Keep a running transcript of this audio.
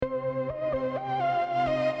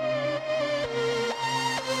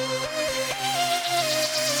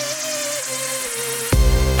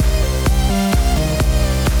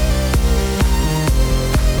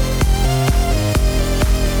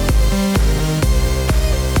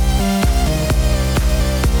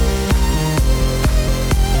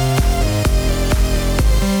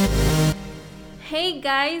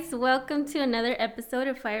guys, welcome to another episode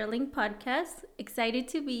of Firelink Podcast. Excited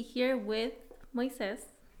to be here with Moises.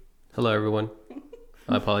 Hello, everyone.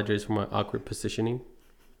 I apologize for my awkward positioning.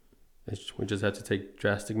 We just had to take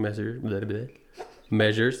drastic measures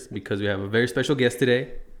because we have a very special guest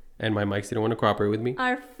today, and my mics didn't want to cooperate with me.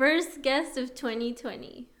 Our first guest of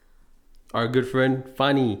 2020. Our good friend,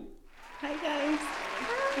 Fanny. Hi, guys.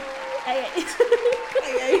 Hi.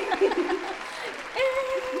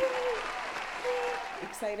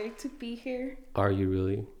 Excited to be here. Are you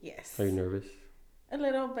really? Yes. Are you nervous? A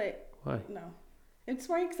little bit. Why? No. It's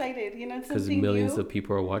more excited. You know, it's Because something millions new. of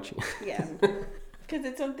people are watching. Yeah. Because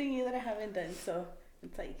it's something new that I haven't done. So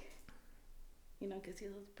it's like, you know, gives you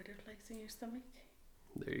those butterflies in your stomach.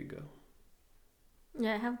 There you go.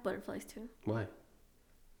 Yeah, I have butterflies too. Why?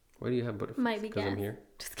 Why do you have butterflies? Might be Because I'm gas. here?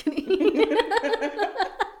 Just kidding.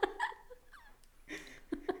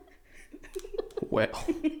 Well,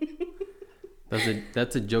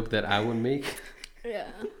 that's a joke that I would make, Yeah.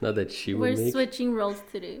 not that she would We're make. switching roles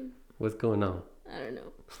today. What's going on? I don't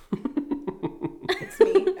know. It's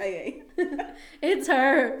me. Aye. It's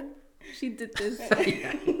her. She did this.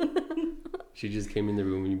 She just came in the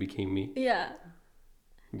room and you became me. Yeah.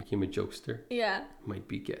 You became a jokester. Yeah. Might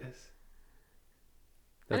be gas. I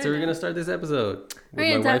That's don't how we're know. gonna start this episode. We're with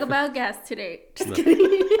going to my talk wife. about gas today. Just No.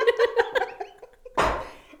 kidding.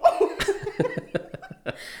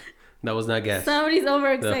 That was not gas. Somebody's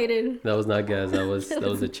overexcited. That was not gas. That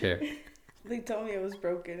was a chair. They told me it was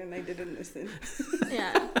broken and I didn't listen.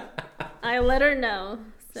 Yeah. I let her know.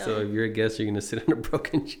 So if you're a guest, you're gonna sit on a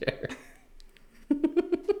broken chair.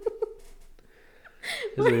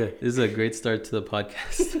 This is a great start to the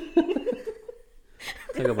podcast.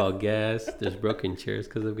 Talk about gas. There's broken chairs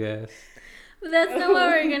because of gas. But that's not what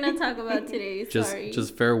we're going to talk about today. Sorry.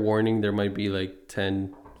 Just fair warning. There might be like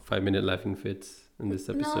 10 5-minute laughing fits in this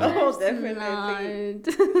episode. No, Oh, there's definitely. not.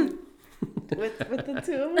 with the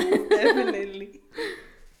two of us, definitely.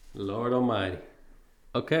 Lord Almighty.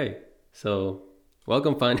 Okay, so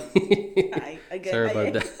welcome, Fanny. Aye. Again. Sorry aye.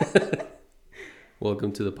 about that.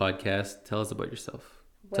 Welcome to the podcast. Tell us about yourself.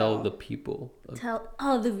 Tell Well, the people. Tell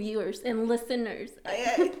all the viewers and listeners.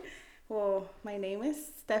 Aye. Well, my name is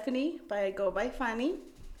Stephanie, but I go by Fanny.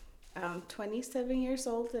 I'm 27 years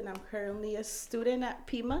old and I'm currently a student at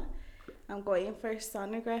Pima. I'm going for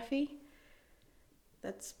sonography.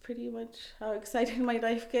 That's pretty much how excited my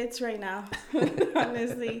life gets right now,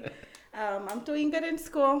 honestly. I'm doing good in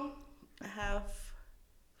school. I have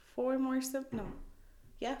 4 more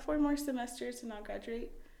semesters and I'll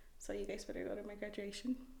graduate. So you guys better go to my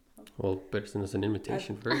graduation. Well, better send us an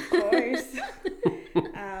invitation Of first. course.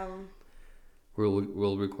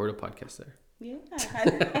 We'll record a podcast there. Yeah,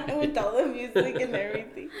 with all the music and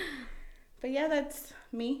everything. But yeah, that's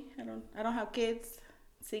me. I don't have kids.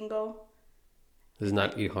 Single. This is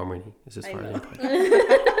not eHarmony. This is I Farley know.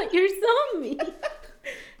 podcast. You're so mean.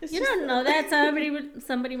 It's You just- don't know that.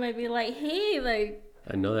 Somebody might be like, hey, like,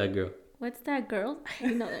 I know that girl. what's that girl?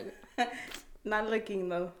 You know that girl. Not looking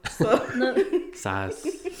though. So No, Sass.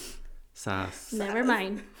 never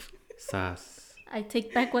mind. Sass. I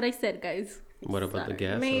take back what I said, guys. What about the Sorry.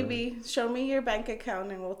 gas? maybe show me your bank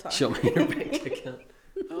account and we'll talk. Show me your bank account.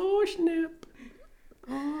 Oh, snap.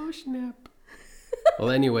 Oh, snap.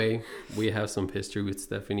 Well, anyway, we have some history with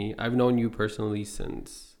Stephanie. I've known you personally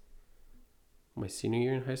since my senior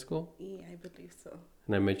year in high school. Yeah, I believe so.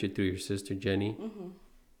 And I met you through your sister, Jenny. Mm-hmm.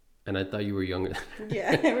 And I thought you were younger.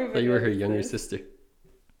 Yeah, I thought you were her everybody younger says. sister.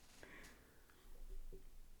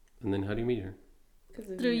 And then how do you meet her? 'Cause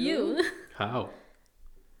of Through you. How?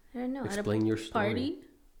 I don't know. Explain your At a story. party.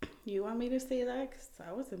 You want me to say that? 'Cause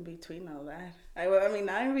I was in between all that. I mean,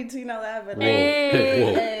 not in between all that, but Whoa. like,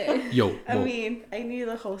 Hey. Yo. I whoa. mean, I knew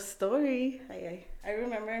the whole story. I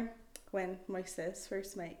remember when Moises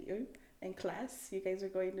first met you in class. You guys were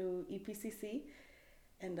going to EPCC,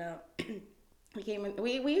 and we came in.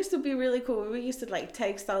 We used to be really cool. We used to like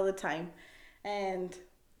text all the time, and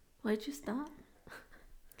Why'd you stop?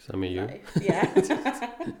 Some of you. yeah.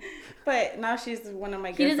 But now she's one of my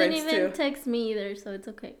He good doesn't friends even too. text me either, so it's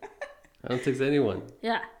okay. I don't text anyone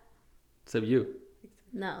Yeah. except you.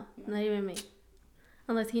 No, not even me.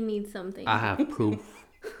 Unless he needs something. I have proof.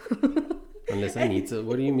 Unless I need to.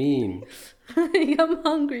 What do you mean? I'm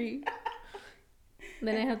hungry.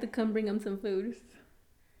 Then I have to come bring him some food.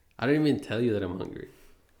 I didn't even tell you that I'm hungry.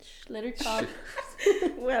 Shh, let her talk.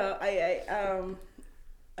 Well, I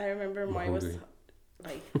remember I'm Moi was hungry.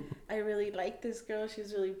 like, I really like this girl.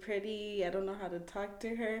 She's really pretty. I don't know how to talk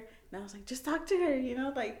to her. And I was like, just talk to her, you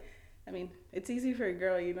know? Like, I mean, it's easy for a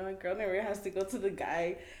girl, you know? A girl never has to go to the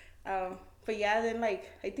guy. But yeah, then, like,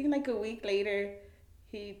 I think, like, a week later,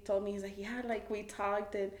 he told me, he's like, yeah, like we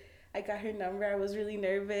talked and I got her number. I was really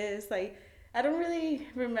nervous. Like, I don't really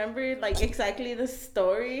remember like exactly the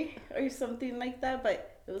story or something like that,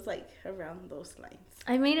 but it was like around those lines.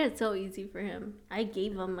 I made it so easy for him. I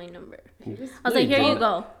gave him my number. I was No, like, you here you didn't.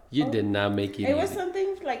 go. You did not make it It was easy.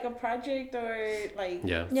 something like a project or like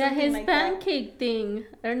Yeah. Yeah, something his like that. pancake thing.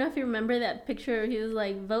 I don't know if you remember that picture. He was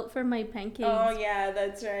like, vote for my pancakes. Oh yeah,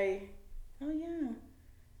 that's right. Oh yeah.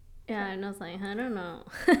 Yeah, and I was like, I don't know.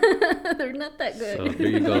 They're not that good. So there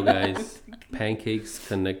you go, guys. Pancakes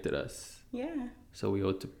connected us. Yeah. So we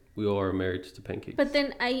owe our marriage to pancakes. But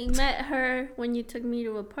then I met her when you took me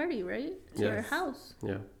to a party, right? To her Yes. house.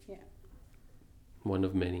 Yeah. Yeah. One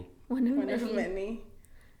of many. One of One of many. many.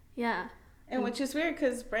 Yeah. And which is weird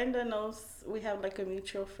because Brenda knows we have like a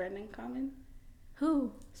mutual friend in common.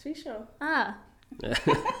 Who? Sweet Show. Ah.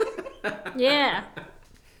 Yeah.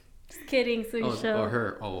 Just kidding, Sweet Oh, Show. or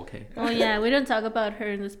her. Oh, okay. Oh yeah, we don't talk about her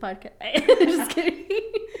in this podcast. Just kidding.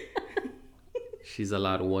 She's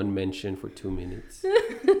allowed one mention for 2 minutes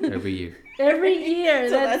every year. Every year,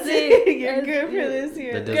 So that's, that's it. it. You're That's good for it. this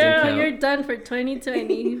year. That doesn't Girl, count. you're done for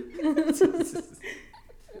 2020.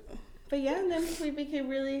 But yeah, and then we became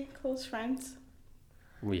really close friends.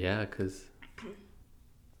 Well, yeah, because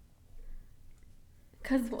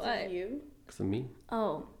Cause what? You? of me.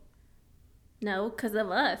 Oh, no, cause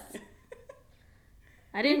of us.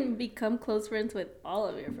 I didn't become close friends with all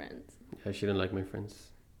of your friends. Yeah, she didn't like my friends.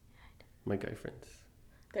 My guy friends.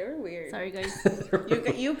 They were weird. Sorry, guys.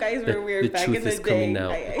 You guys were weird The back truth in the is day. coming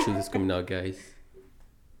out. The truth is coming out, guys.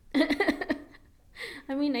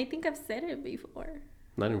 I mean, I think I've said it before.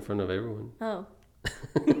 Not in front of everyone. Oh,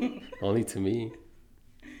 Only to me.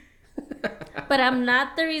 but I'm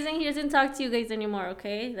not the reason he doesn't talk to you guys anymore.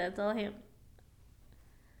 Okay, that's all him.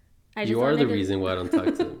 You are the reason why I don't talk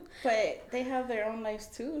to them. But they have their own lives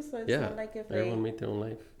too, so it's Yeah, not like if everyone made their own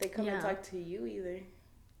life. they come Yeah. and talk to you either.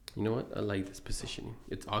 You know what? I like this positioning.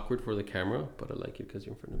 It's awkward for the camera, but I like it because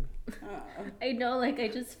you're in front of me. I know, like I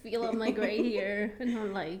just feel I'm like right here, and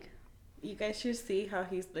I'm like, You guys should see how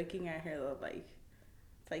he's looking at her though. Like,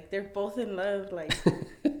 it's like they're both in love. Like,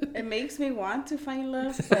 it makes me want to find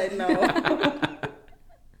love, but no.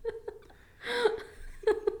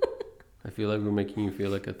 I feel like we're making you feel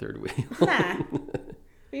like a third wheel. Nah.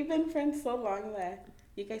 We've been friends so long that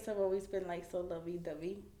you guys have always been like so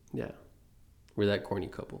lovey-dovey. Yeah. We're that corny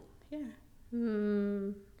couple. Yeah.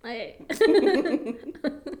 I.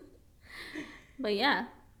 But yeah.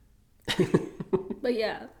 But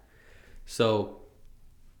yeah. So,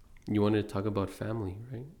 you wanted to talk about family,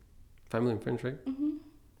 right? Family and friends, right? Mm-hmm.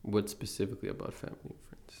 What specifically about family and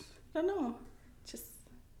friends? I don't know. Just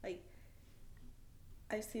like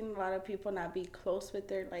I've seen a lot of people not be close with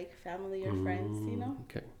their like family or friends, you know.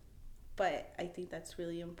 Okay. But I think that's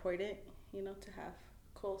really important, you know, to have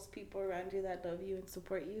close people around you that love you and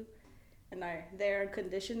support you and are there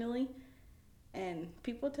unconditionally. And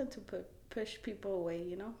people tend to push people away,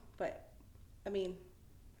 you know. But I mean,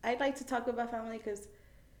 I'd like to talk about family because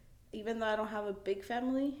even though I don't have a big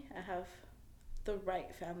family, I have the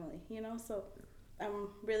right family, you know. So I'm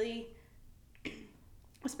really,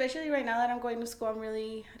 especially right now that I'm going to school, I'm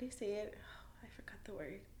really, how do you say it? Oh, I forgot the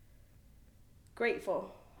word.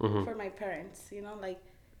 Grateful for my parents, you know. Like,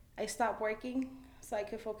 I stopped working so I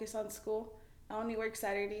could focus on school. I only work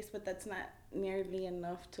Saturdays, but that's not nearly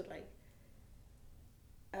enough to like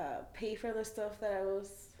pay for the stuff that I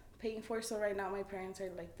was paying for. So right now my parents are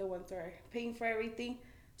like the ones that are paying for everything.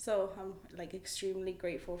 So I'm like extremely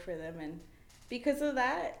grateful for them, and because of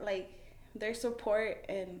that, like their support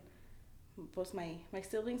and both my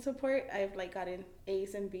siblings' support, I've like gotten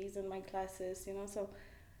A's and B's in my classes, you know. So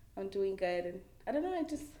I'm doing good, and I don't know.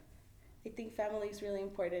 I think family is really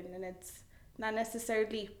important, and it's not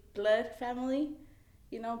necessarily blood family,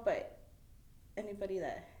 you know, but anybody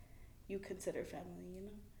that you consider family, you know.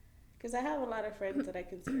 Because I have a lot of friends that I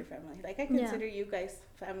consider family. Like, I consider you guys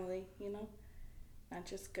family, you know? Not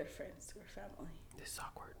just good friends, we're family. This is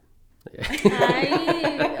awkward.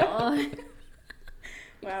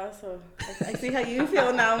 Wow, so I see how you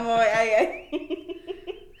feel now, Moy.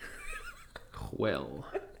 Well,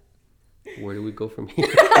 where do we go from here?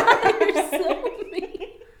 You're so mean.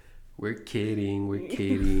 We're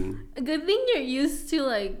kidding. A good thing you're used to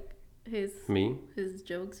like his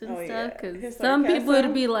jokes and Oh, stuff, yeah. because His some people would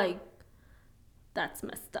sarcasm. be like, "That's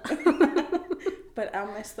messed up." But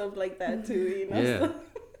I'm messed up like that too, you know? Yeah. So.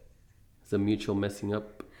 It's a mutual messing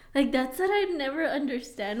up. Like, that's what I never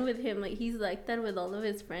understand with him. Like, he's like that with all of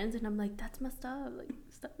his friends, and I'm like, that's messed up. Like,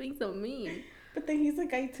 stop being so mean. But then he's a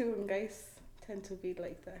guy too, and guys tend to be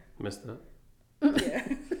like that. Messed up. Yeah.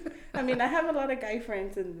 I mean, I have a lot of guy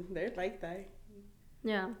friends, and they're like that.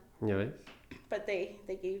 Yeah. Yeah, right? But they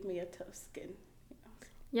gave me a tough skin. You know?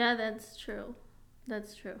 Yeah, that's true.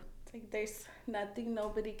 That's true. It's like there's nothing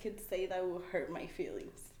nobody could say that will hurt my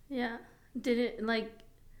feelings. Yeah. Did it, like,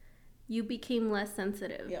 you became less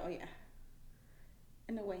sensitive? Yeah, oh yeah.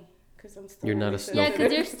 In a way, because I'm still. You're not really a Yeah, snowflake.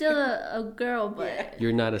 because you're still a girl, but. Yeah.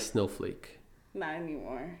 You're not a snowflake. Not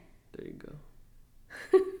anymore. There you go.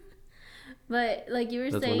 But, like you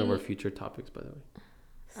were That's saying. one of our future topics, by the way.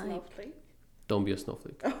 Snowflake. Don't be a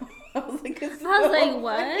snowflake. I was like, I was like,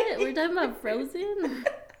 what? We're talking about Frozen?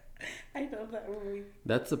 I know that movie.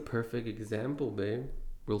 That's a perfect example, babe.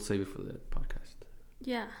 We'll save it for the podcast.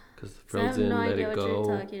 Yeah. Because So I have Frozen, no Let idea It what you're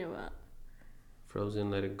Go. talking about.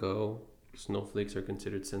 Frozen, Let It Go. Snowflakes are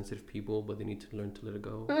considered sensitive people, but they need to learn to let it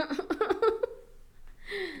go.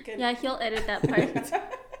 Good. Yeah, he'll edit that part.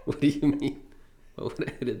 What do you mean? Why would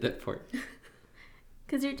I edit that part?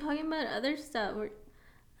 Because you're talking about other stuff.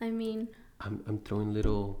 I mean, I'm throwing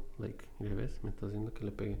little, like, ¿ya ves? Me está haciendo que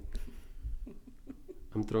le pegue.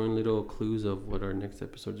 I'm throwing little clues of what our next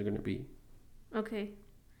episodes are going to be. okay.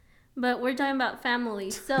 But we're talking about family.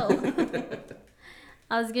 So,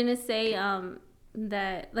 I was going to say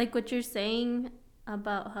that, like what you're saying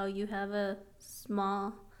about how you have a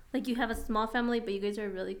small family, but you guys are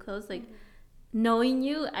really close. Like, knowing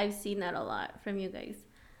you, I've seen that a lot from you guys.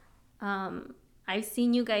 I've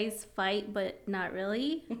seen you guys fight, but not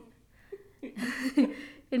really.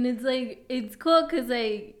 And it's like, it's cool because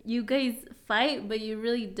like you guys fight, but you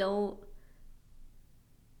really don't.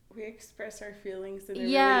 We express our feelings in a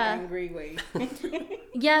Yeah. really angry way.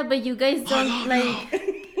 Yeah, but you guys don't like.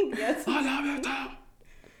 Yes. I love you too.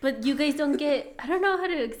 But you guys don't get. I don't know how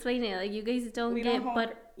to explain it. Like you guys don't We get don't hold,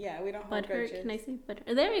 butt yeah, we don't hold hurt. grudges. Can I say butt?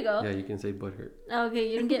 There we go. Yeah, you can say butthurt. Okay,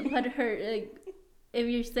 you don't get butt hurt. Like if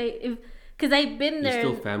you say if, because I've been You're there.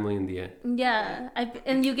 still family in the end. Yeah,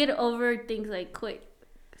 and you get over things like quick.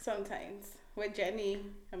 Sometimes. With Jenny,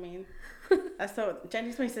 I mean, so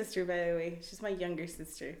Jenny's my sister, by the way. She's my younger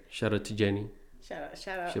sister. Shout out to Jenny. Shout out,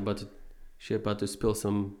 shout out. She about to spill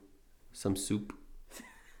some soup.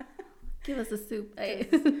 Give us a soup.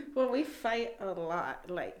 Well, we fight a lot.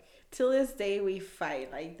 Like, till this day, we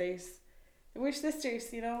fight. Like, we're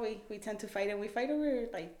sisters, you know? We tend to fight, and we fight over,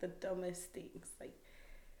 like, the dumbest things. Like,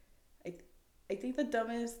 I think the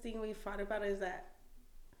dumbest thing we fought about is that,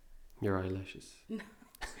 Your eyelashes.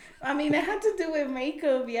 I mean, it had to do with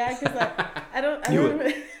makeup, yeah, because I don't Knew remember,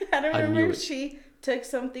 it. I don't I remember knew if it. she took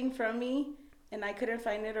something from me and I couldn't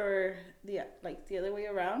find it, or the other way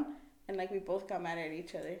around, and like we both got mad at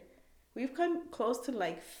each other. We've come close to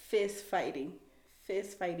like fist fighting,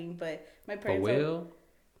 but my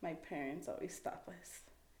parents always stop us,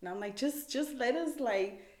 and I'm like, just let us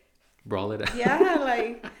like Brawl it out. yeah,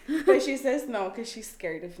 like, but she says no because she's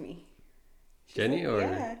scared of me. Jenny or?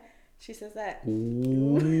 Yeah, she says that.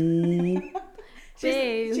 Ooh. Babe.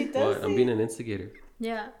 She does. What? I'm being an instigator.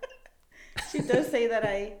 Yeah. She does say that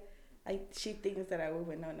she thinks that I would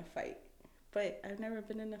win in a fight, but I've never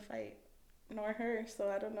been in a fight, nor her, so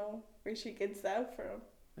I don't know where she gets that from.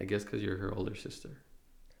 I guess because you're her older sister.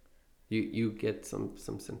 You get some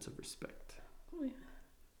sense of respect. Oh, yeah.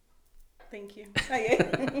 Thank you.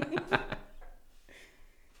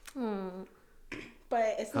 Hmm.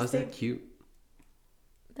 But it's the How's same. that cute?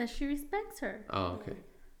 That she respects her. Oh, okay.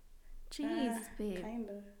 Jeez, babe.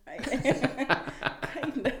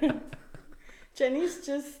 Kinda. Jenny's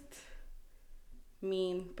just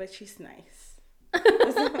mean, but she's nice. I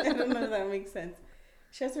don't know if that makes sense.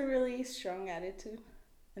 She has a really strong attitude,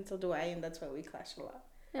 and so do I, and that's why we clash a lot.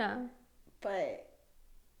 Yeah. But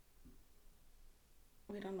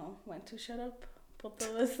we don't know when to shut up, both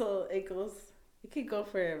of us, so it could go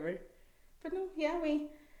forever. But no, yeah, we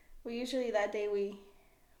usually that day we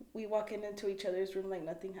walk into each other's room like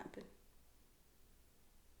nothing happened.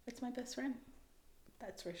 It's my best friend.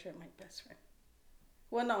 That's for sure my best friend.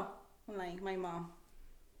 Well, no, like my mom.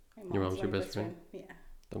 Your mom's my your best friend? Yeah.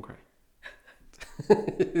 Don't cry.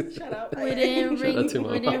 Shut up. We didn't Shout out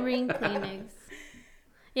to ring Kleenex.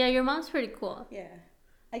 Yeah, your mom's pretty cool. Yeah.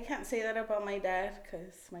 I can't say that about my dad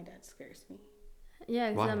because my dad scares me. Yeah,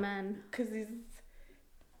 he's Why? a man. Because he's,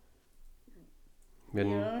 Then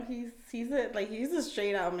you know, he's a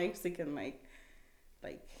straight out Mexican, like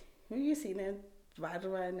have you seen it?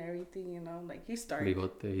 Barba and everything, you know, like he's dark.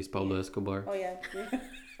 Bigote, he's Pablo Escobar. Oh yeah,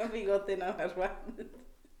 bigote no barba.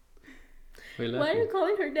 Wait, Why are you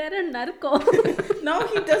calling her dad a narco? No,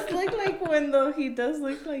 he does look like one though. He does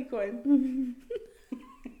look like one.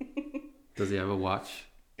 Does he have a watch?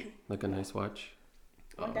 Like a nice watch?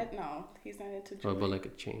 My dad, no, he's not into Or jewelry. about like a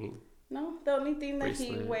chain? No, the only thing that he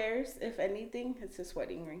Bracelet. wears, if anything, is his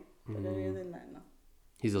wedding ring. But other than that, no.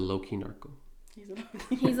 He's a low-key narco.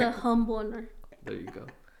 He's a humble narco. There you go.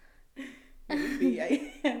 Maybe,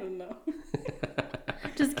 I don't know.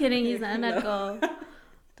 Just kidding. He's not a narco.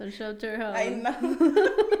 Don't show up to her house. I know.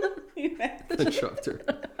 The tractor.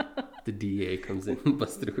 The DEA comes in and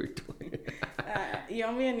busts through her door. You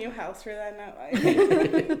owe me a new house for that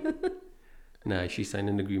now. Nah, she signed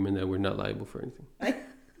an agreement that we're not liable for anything.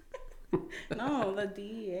 No, the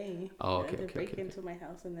DEA. Oh, okay, They okay, break okay. into my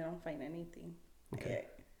house and they don't find anything. Okay.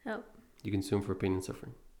 Oh. You can sue him for pain and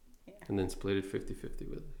suffering. Yeah. And then split it 50-50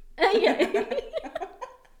 with us. Yeah.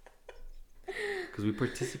 Because we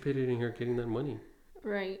participated in her getting that money.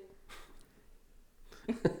 Right.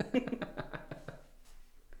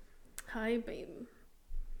 Hi, babe.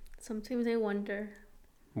 Sometimes I wonder.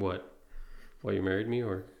 What? Why you married me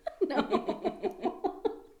or? No.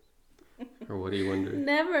 Or what do you wonder?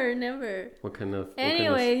 Never. What kind of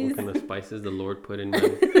Anyways. what kind of spices the Lord put in my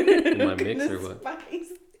mix or what?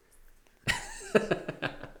 Spice.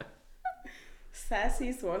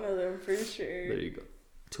 Sassy's one of them for sure. There you go.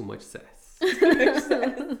 Too much sass.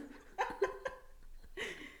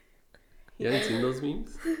 You haven't seen those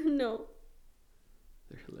memes? No.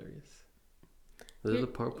 They're hilarious. They're the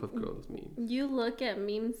Powerpuff Girls memes. You look at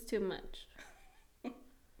memes too much.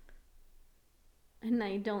 And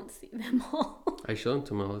I don't see them all. I show them to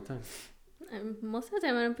them all the time. Most of the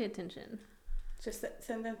time I don't pay attention. Just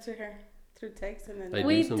send them to her through text and then. I do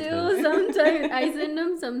We sometimes. do sometimes. I send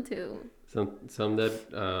them some too. Some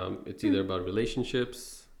that it's either about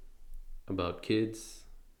relationships, about kids,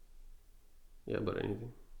 yeah, about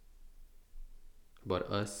anything.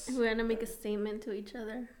 About us. If we want to make a statement to each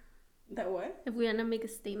other. That what? If we want to make a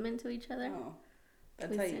statement to each other. Oh,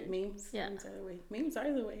 that's We how you send- memes. yeah. Memes are the way. Memes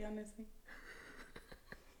are the way, honestly.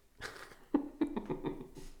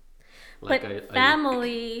 Like But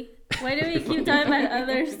family. Why do we keep talking about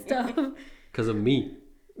other stuff? Because of me.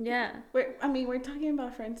 Yeah. We're talking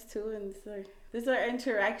about friends too, and this is our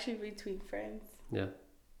interaction between friends. Yeah.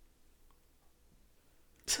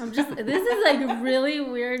 This is like really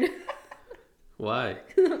weird. Why?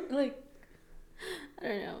 Like, I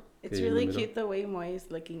don't know. It's Okay, in the really middle. cute the way Moy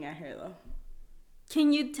is looking at her though.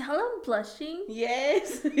 Can you tell I'm blushing?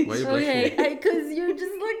 Yes. Why are you blushing? Okay, because you're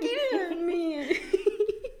just looking at me.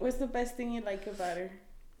 What's the best thing you like about her?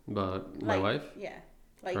 About my Like, wife? Yeah.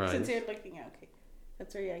 Like Her since eyes. you're looking at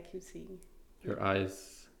that's where I keep seeing. Her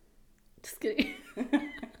eyes Just kidding.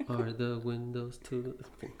 are the windows to the...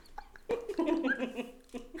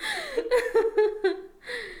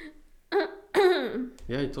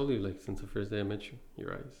 Yeah, I told you, like, since the first day I met you,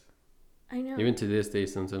 your eyes. I know. Even to this day,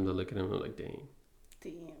 sometimes I look at them and I'm like, dang,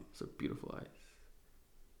 Damn. so beautiful eyes.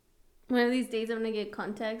 One of these days I'm gonna get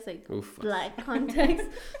contacts, like Oof. black contacts.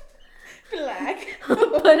 Black.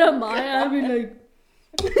 Put them on. I'll be like,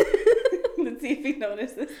 Let's see if he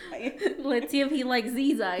notices. let's see if he likes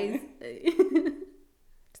these eyes.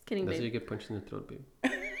 Just kidding, That's how you babe. get punched in the throat, babe.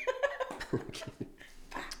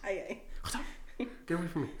 Ay. Get away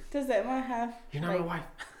from me. Does Emma have You're not my wife.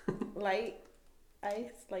 light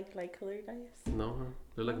eyes, like light colored eyes? No, huh?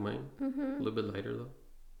 They're like mine. Mm-hmm. A little bit lighter, though.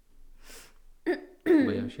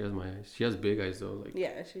 But yeah, she has my eyes. She has big eyes, though. Like,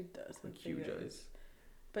 Yeah, she does. like have huge big eyes.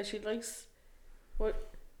 But she looks.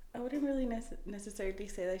 What? I wouldn't really necessarily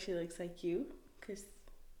say that she looks like you, cause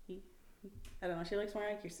I don't know. She looks more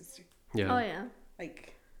like your sister. Yeah. Oh yeah.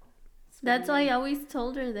 Like. That's why I always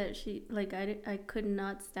told her that she like I could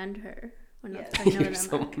not stand her when I was Yeah. pregnant You're with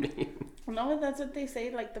so Emma. mean. No, that's what they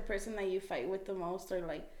say. Like the person that you fight with the most, or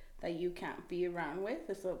like that you can't be around with,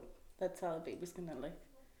 so that's how the baby's gonna look.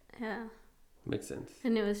 Yeah, Makes sense.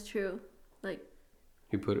 and it was true. Like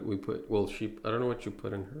I don't know what you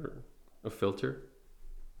put in her. A filter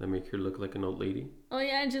that make her look like an old lady. oh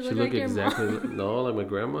yeah, and she She looked looked like your exactly mom. no, like my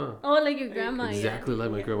grandma. Oh, like your grandma. Exactly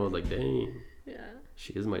like my Yeah. grandma. I was like, dang, Yeah.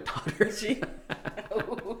 she is my daughter. She.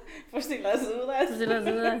 Por si las dudas. Sí, las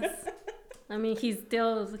dudas. I mean, he's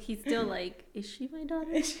still like, is she my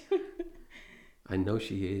daughter? I know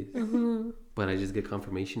she is, Mm-hmm. but I just get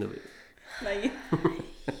confirmation of it. Like,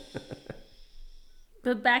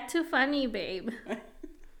 But back to funny, babe.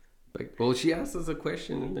 Like, well, she asked us a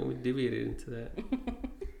question and then we deviated into that.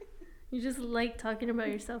 You just like talking about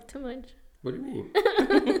yourself too much. What do you mean?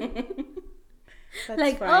 that's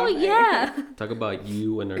Like, fine. oh yeah. Talk about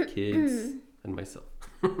you and our kids and myself.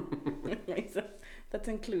 Myself. That's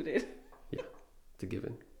included. It's a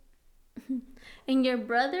given. And your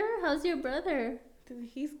brother? How's your brother? Dude,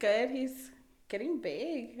 he's good. He's getting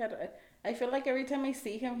big. I feel like every time I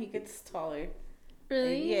see him, he gets taller.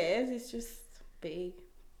 Really? Yes, he's just big.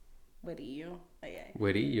 Güerillo.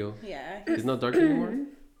 Güerillo. Yeah. He's not dark anymore?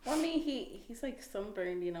 I mean, he's like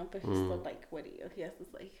sunburned, but he's still like güerillo. He has this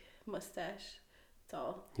like mustache.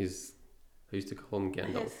 So I used to call him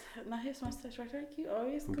Gandalf. not his mustache, right? Are you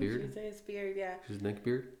always Beard? confused? His beard, yeah. His neck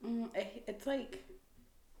beard. It's like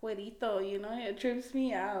güerito, you know. It trips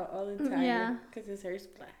me out all the time. Yeah. Because his hair's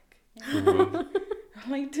black. Mhm.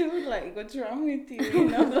 I'm like, dude, like, what's wrong with you? You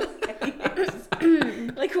know,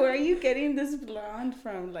 like, where are you getting this blonde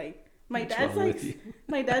from? Like, my What's dad's wrong like, with you?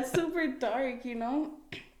 my dad's super dark, you know.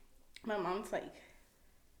 My mom's like,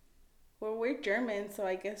 well, we're German, so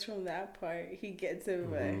I guess from that part he gets it,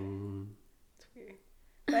 but it's weird.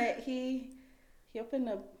 But he opened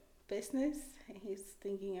a business, and he's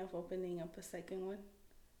thinking of opening up a second one.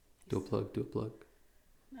 Do a plug.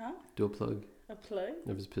 Huh? Do a plug A plug?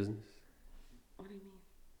 of his business. What do you mean?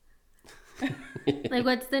 Like,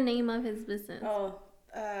 what's the name of his business? Oh,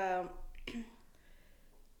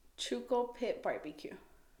 Chuco Pit Barbecue.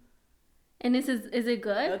 And is it Oh,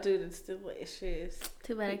 good? dude, it's delicious.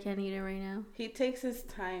 Too bad I can't eat it right now. He takes his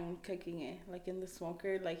time cooking it, like in the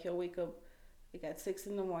smoker. Like he'll wake up like at 6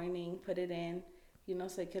 a.m, put it in, you know,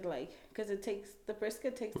 so it could like, cause the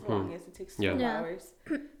brisket takes the longest. It takes 12 Yeah. hours,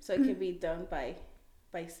 so it can be done by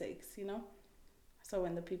 6, you know. So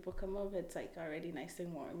when the people come up, it's like already nice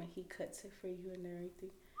and warm, and he cuts it for you and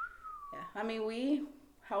everything. Yeah, I mean we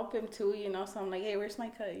help him too, you know. So I'm like, hey, where's my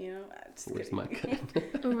cut? You know, Where's my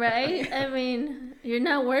cut? Right? I mean, you're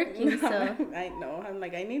not working, so. I know. I'm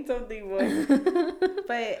like, I need something more.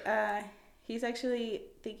 But he's actually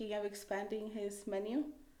thinking of expanding his menu.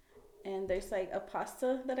 And there's like a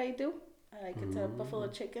pasta that I do. Like it's a buffalo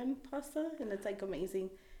chicken pasta, and it's like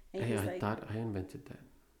amazing. And Hey, he's I like, thought I invented that.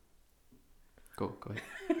 Go ahead.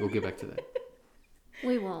 We'll get back to that.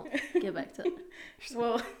 We won't get back to it.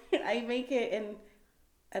 well, I make it, and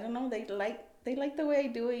I don't know. They like the way I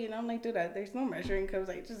do it. You know, I'm like, dude, there's no measuring cups.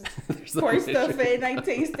 I just There's no pour stuff measuring. in. I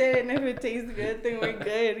taste it, and if it tastes good, then we're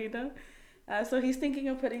good. You know. So he's thinking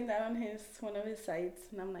of putting that on one of his sites,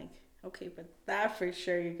 and I'm like, okay, but that for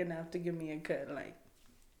sure you're gonna have to give me a cut, like,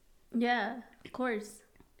 Yeah, of course.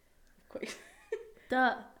 of course.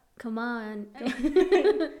 Duh. Come on.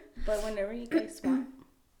 But whenever you guys want,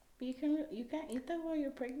 you can't eat that while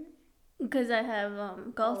you're pregnant. Because I have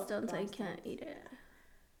gallstones, I gallstones. can't eat it.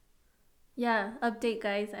 Yeah, update,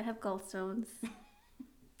 guys. I have gallstones.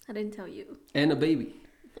 I didn't tell you. And a baby.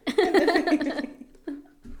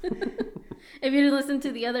 If you didn't listen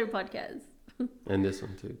to the other podcast. And this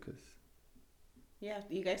one too, because Yeah,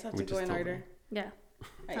 you guys have We to go just in told order. Yeah.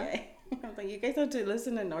 I was like, you guys have to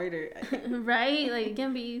listen in order. Right? Like, you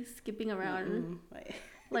can't be skipping around Like,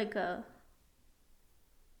 like a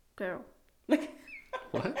girl.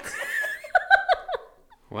 what?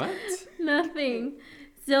 What? Nothing.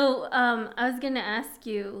 So, I was gonna ask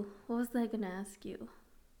you, what was I gonna ask you?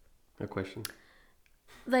 A question.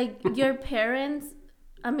 Like, your parents,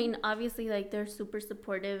 I mean, obviously, like, they're super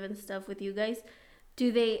supportive and stuff with you guys.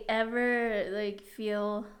 Do they ever, like,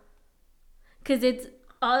 feel, because it's,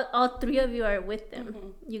 all three of you are with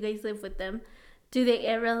them. You guys live with them. Do they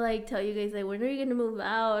ever, like, tell you guys, like, when are you gonna move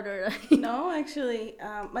out? Or, like... No, actually,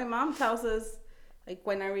 my mom tells us, like,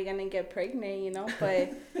 when are we gonna get pregnant, you know?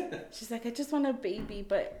 But she's like, I just want a baby.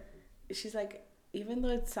 But she's like, even though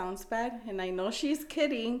it sounds bad, and I know she's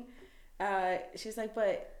kidding, she's like,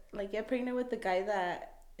 but, like, get pregnant with the guy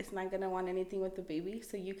that is not gonna want anything with the baby,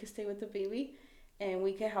 so you can stay with the baby, and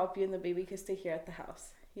we can help you, and the baby can stay here at the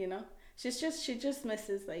house, you know? She just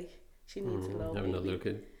misses, like, she needs a little Having baby. a little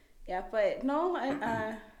kid. Yeah, but no,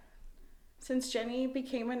 since Jenny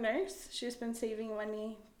became a nurse, she's been saving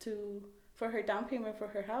money for her down payment for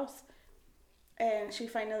her house, and she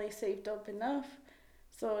finally saved up enough,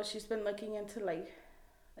 so she's been looking into like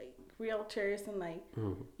realtors and like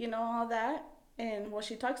you know, all that. And well,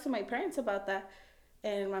 she talks to my parents about that,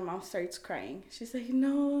 and my mom starts crying. She's like,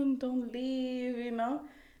 no, don't leave, you know.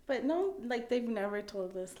 But no, like, they've never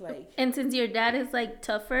told us, like... And since your dad is, like,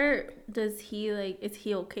 tougher, does he, like, is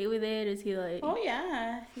he okay with it? Is he, like... Oh,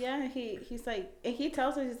 yeah. Yeah, he's like... And he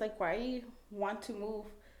tells us, he's like, why do you want to move?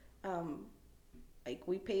 Like,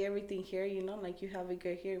 we pay everything here, you know? Like, you have it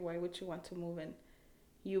good here. Why would you want to move and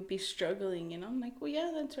you be struggling, you know? I'm like, well,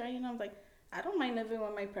 yeah, that's right. And I'm like, I don't mind living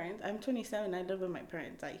with my parents. I'm 27. I live with my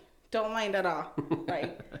parents. I don't mind at all.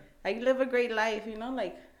 Like, I live a great life, you know?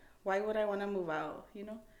 Like, why would I want to move out, you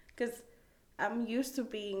know? Because I'm used to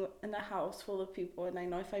being in a house full of people, and I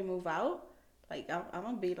know if I move out, like, I'm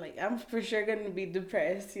gonna be, like, I'm for sure gonna be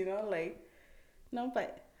depressed, you know, like, no,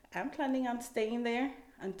 but I'm planning on staying there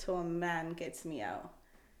until a man gets me out,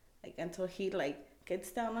 like, until he, like,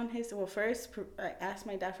 gets down on his, well, first, I ask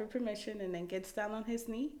my dad for permission, and then gets down on his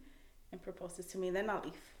knee and proposes to me, then I'll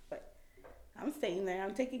leave, but I'm staying there,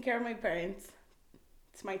 I'm taking care of my parents,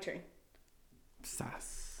 it's my turn.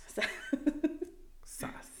 Sass.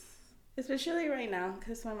 Especially right now,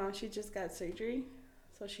 because my mom, she just got surgery,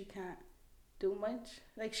 so she can't do much.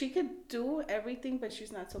 Like, she could do everything, but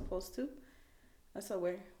she's not supposed to. So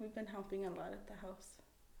we've been helping a lot at the house.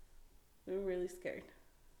 We're really scared.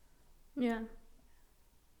 Yeah.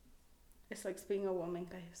 It's like being a woman,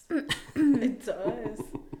 guys. It does.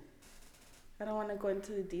 I don't want to go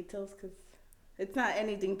into the details because it's not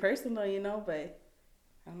anything personal, you know, but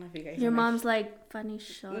I don't know if you guys Your mom's like, funny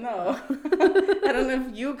shot. No. I don't know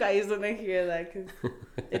if you guys want to hear that because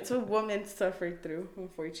it's what women suffer through,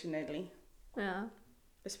 unfortunately. Yeah.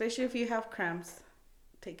 Especially if you have cramps,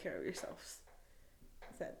 take care of yourselves.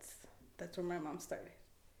 That's where my mom started.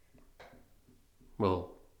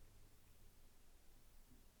 Well,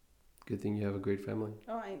 good thing you have a great family.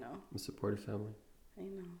 Oh, I know. A supportive family. I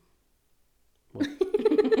know. What?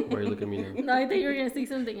 Why are you looking at me now? No, I thought you were going to say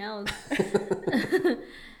something else.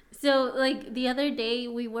 So, like, the other day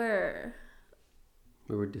we were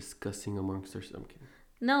discussing amongst ourselves.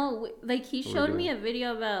 No, like, he showed me a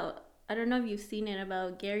video about, I don't know if you've seen it,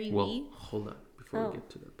 about Gary Vee. Well, hold on before we get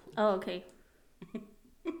to that point. Oh, okay.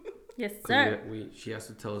 Yes, sir. She has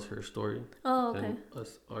to tell us her story. Oh, okay. And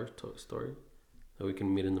us our story. So we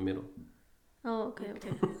can meet in the middle. Oh, okay.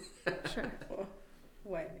 Sure.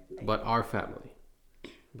 What? But our family.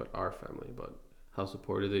 But how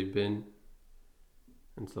supportive they've been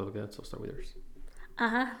and stuff like that. So I'll start with yours.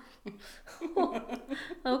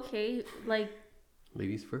 Okay, like.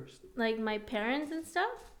 Ladies first. Like my parents and stuff.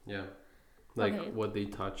 Yeah. Like what they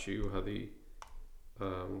taught you, how they,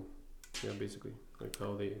 basically like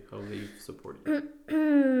how they support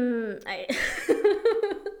you.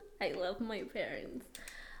 I love my parents.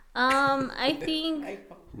 I think.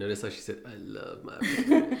 Notice how she said, "I love my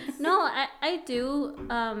parents." No, I do.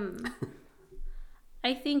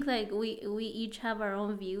 I think like we each have our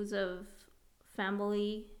own views of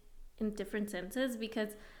family in different senses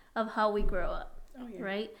because of how we grow up. Oh, yeah.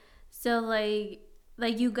 Right? So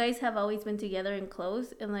like you guys have always been together and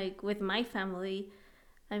close, and like with my family,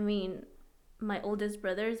 I mean, my oldest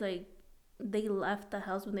brothers, like they left the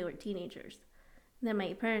house when they were teenagers. Then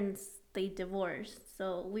my parents, they divorced,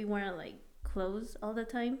 so we weren't like close all the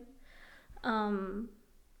time.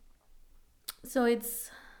 So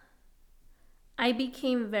I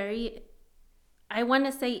became very, I want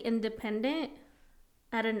to say independent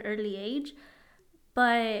at an early age,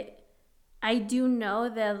 but I do know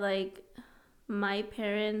that like my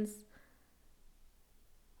parents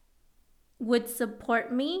would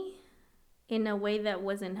support me in a way that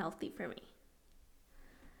wasn't healthy for me.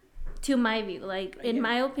 To my view, like in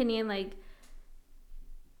my opinion, like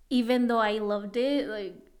even though I loved it,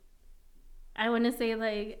 like I want to say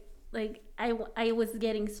like I was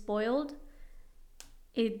getting spoiled,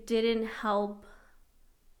 it didn't help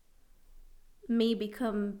me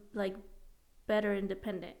become like better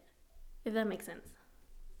independent, if that makes sense.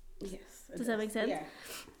 Yes. Does that make sense?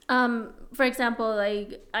 Yeah. For example,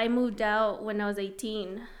 like I moved out when I was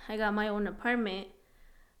 18. I got my own apartment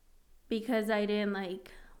because I didn't like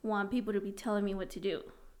want people to be telling me what to do,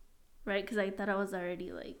 right? Because I thought I was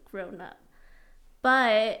already like grown up.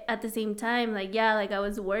 But at the same time, like like I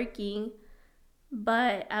was working,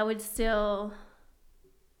 but I would still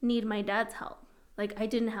need my dad's help. Like I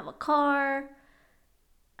didn't have a car.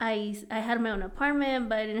 I had my own apartment,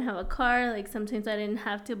 but I didn't have a car. Like sometimes I didn't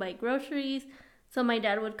have to buy groceries. So my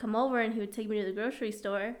dad would come over and he would take me to the grocery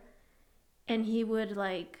store and he would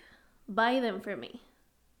like buy them for me.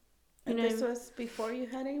 And this was before you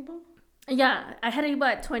had Abel? Yeah, I had Abel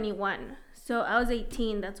at 21. So I was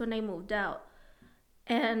 18. That's when I moved out.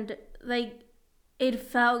 And like it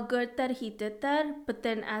felt good that he did that. But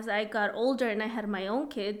then as I got older and I had my own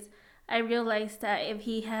kids, I realized that if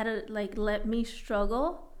he had like let me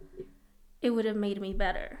struggle, it would have made me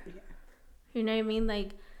better. Yeah. You know what I mean?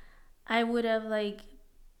 Like I would have like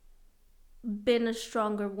been a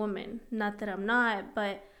stronger woman. Not that I'm not,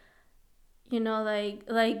 but you know, like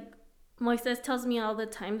Moises tells me all the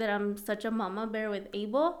time that I'm such a mama bear with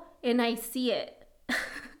Abel, and I see it.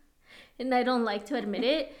 And I don't like to admit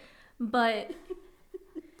it, but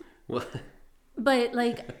what? But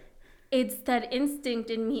like it's that instinct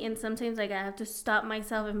in me, and sometimes like I have to stop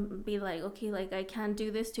myself and be like, okay, like I can't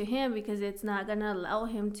do this to him because it's not gonna allow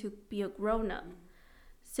him to be a grown-up.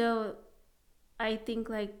 So I think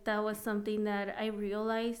like that was something that I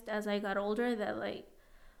realized as I got older, that like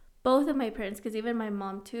both of my parents, because even my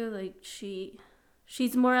mom too, like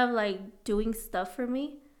she's more of like doing stuff for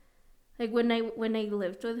me. Like when I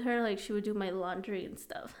lived with her, like she would do my laundry and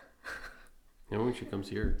stuff. Yeah, when she comes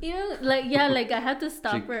here. You know, like like I had to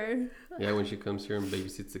stop her. Yeah, when she comes here and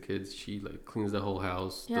babysits the kids, she like cleans the whole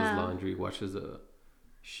house, does laundry, washes the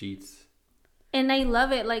sheets. And I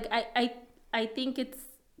love it. Like I think it's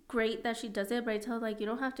great that she does it, but I tell her, like, you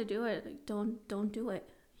don't have to do it. Like, don't do it.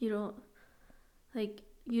 You don't, like,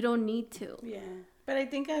 you don't need to. Yeah. But I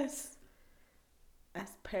think as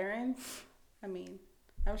parents, I mean,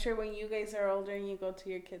 I'm sure when you guys are older and you go to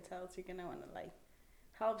your kid's house, you're gonna want to like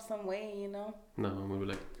help some way, you know? No, I'm gonna be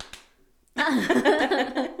like,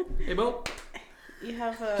 hey, Bo. You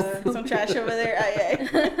have some trash over there.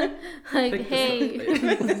 Aye. Like, hey.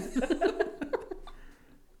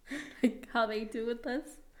 Like how they do with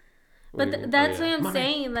us. But that's what I'm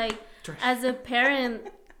saying. Like, trash. as a parent,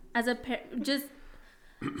 just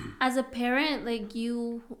as a parent, like,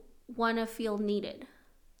 you want to feel needed.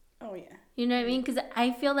 Oh, yeah. You know what I mean? Because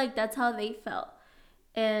I feel like that's how they felt.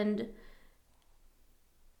 And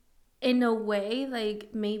in a way, like,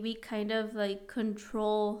 maybe kind of like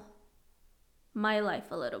control my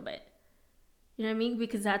life a little bit. You know what I mean?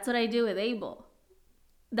 Because that's what I do with Abel.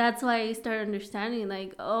 That's why I started understanding,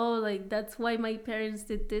 like, oh, like, that's why my parents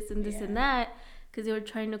did this and this and that, because they were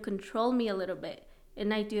trying to control me a little bit.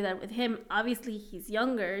 And I do that with him. Obviously, he's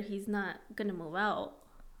younger. He's not going to move out.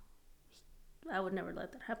 I would never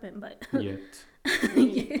let that happen, but... Yet.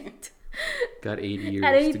 Yet. Got 8 years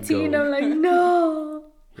At 18, to go. I'm like, no.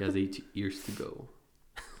 He has 8 years to go.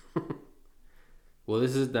 Well,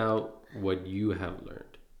 this is now what you have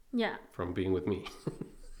learned. Yeah. From being with me.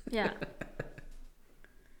 Yeah.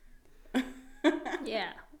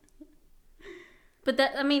 Yeah. But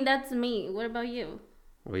that, I mean, that's me. What about you?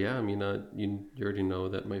 Well, yeah, I mean, you already know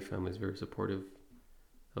that my family is very supportive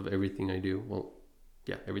of everything I do. Well,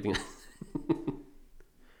 yeah, everything.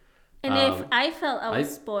 And if I felt I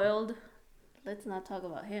was spoiled, let's not talk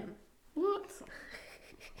about him. What?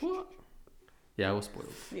 Yeah, I was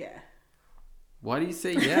spoiled. Yeah. Why do you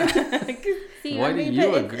say yeah? See, why do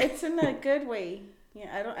you agree? It's in a good way.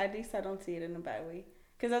 Yeah, I don't. At least I don't see it in a bad way.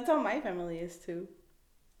 Because that's how my family is too.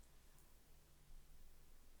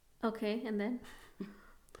 Okay, and then?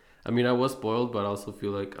 I mean, I was spoiled, but I also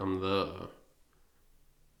feel like I'm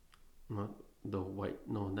not the white.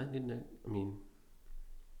 No, that didn't. I mean,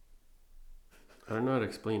 I don't know how to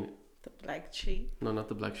explain it. The black sheep. No, not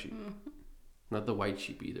the black sheep. Not the white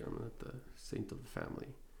sheep either. I'm not the saint of the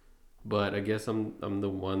family. But I guess I'm the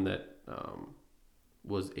one that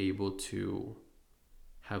was able to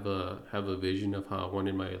have a vision of how I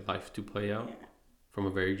wanted my life to play out from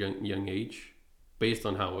a very young age, based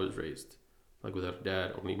on how I was raised. Like, without a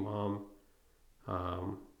dad, only mom,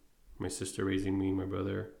 my sister raising me, my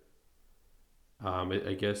brother.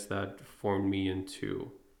 I guess that formed me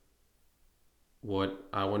into what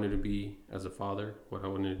I wanted to be as a father, what I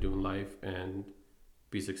wanted to do in life, and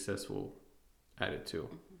be successful at it too.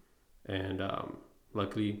 And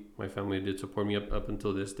luckily, my family did support me up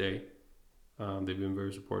until this day. They've been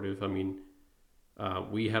very supportive. I mean,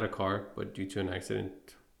 we had a car, but due to an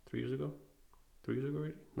accident 3 years ago? 3 years ago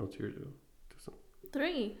already? No, 2 years ago.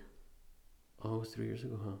 3. Oh, it was 3 years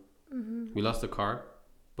ago, huh? Mm-hmm. We lost the car,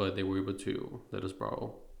 but they were able to let us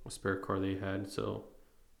borrow a spare car they had. So,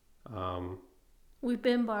 we've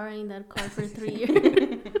been borrowing that car for 3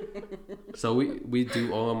 years. So we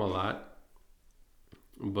do owe them a lot.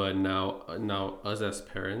 But now us as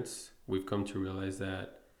parents, we've come to realize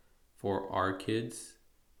that for our kids,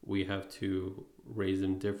 we have to raise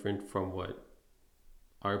them different from what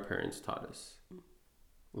our parents taught us.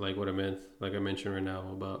 Like what I meant, like I mentioned right now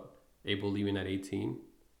about Abel leaving at 18.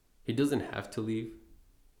 He doesn't have to leave,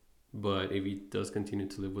 but if he does continue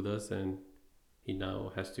to live with us, then he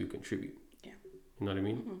now has to contribute. Yeah. You know what I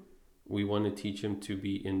mean? Mm-hmm. We want to teach him to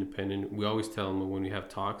be independent. We always tell him when we have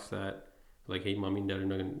talks that, like, hey, mommy and dad are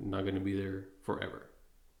not going to be there forever.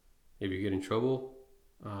 If you get in trouble,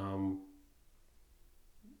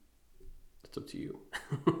 it's up to you.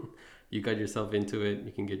 You got yourself into it.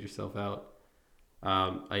 You can get yourself out.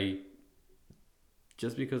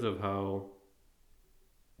 Just because of how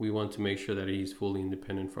we want to make sure that he's fully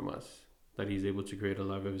independent from us, that he's able to create a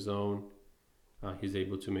life of his own. He's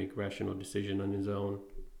able to make rational decisions on his own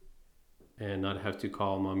and not have to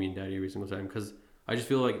call mommy and daddy every single time. Because I just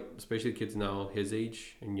feel like, especially kids now his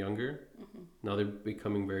age and younger, now they're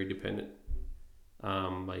becoming very dependent.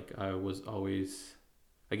 Like I was always,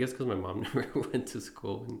 I guess because my mom never went to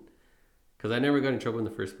school, and because I never got in trouble in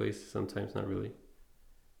the first place, sometimes not really.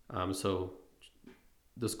 So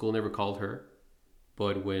the school never called her,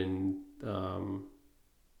 but when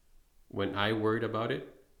I worried about it,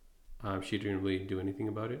 she didn't really do anything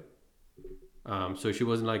about it. So she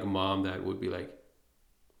wasn't like a mom that would be like,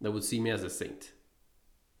 that would see me as a saint.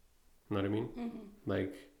 You know what I mean? Mm-hmm.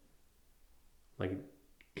 Like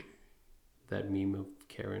that meme of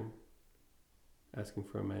Karen asking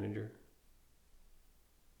for a manager.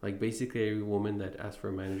 Like basically every woman that asks for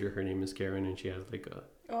a manager, her name is Karen, and she has like a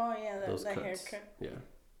Oh yeah, those that cuts. haircut. Yeah,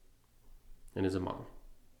 and is a mom.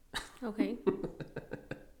 Okay.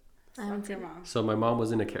 I haven't Fuck your seen. mom. So my mom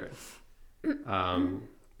wasn't a Karen.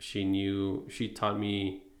 She taught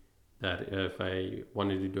me that if I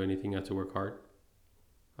wanted to do anything, I had to work hard.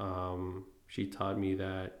 She taught me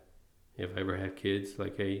that if I ever had kids,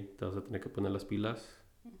 like, hey, te vas a tener que poner las pilas.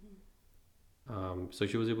 So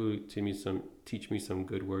she was able to teach me some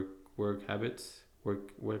good work habits,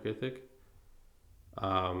 work ethic.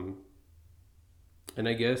 And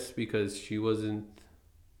I guess because she wasn't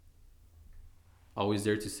always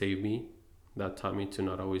there to save me, that taught me to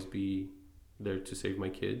not always be there to save my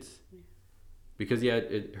kids. Because yeah,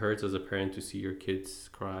 it hurts as a parent to see your kids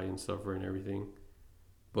cry and suffer and everything.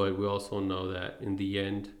 But we also know that in the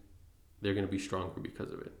end, they're going to be stronger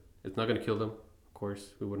because of it. It's not going to kill them, of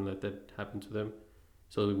course. We wouldn't let that happen to them.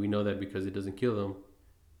 So we know that because it doesn't kill them,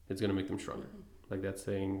 it's going to make them stronger. Like that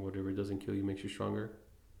saying, whatever doesn't kill you makes you stronger.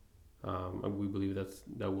 And we believe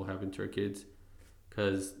that will happen to our kids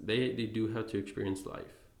because they do have to experience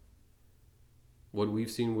life. What we've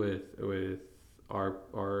seen with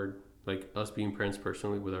our like us being parents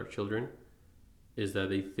personally with our children is that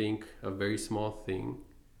they think a very small thing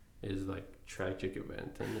is like tragic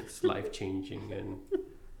event and it's life changing and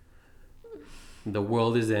the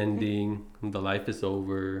world is ending, the life is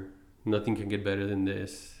over, nothing can get better than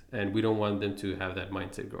this, and we don't want them to have that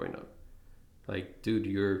mindset growing up. Like, dude,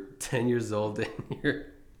 you're 10 years old and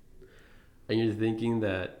you're thinking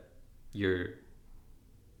that your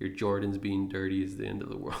Jordans being dirty is the end of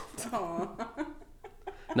the world.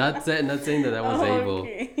 Not saying that was able,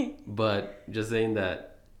 but just saying that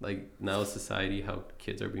like now society, how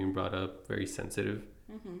kids are being brought up, very sensitive,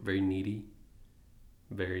 very needy,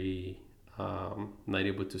 very not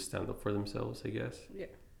able to stand up for themselves, I guess. Yeah.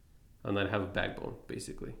 And not have a backbone,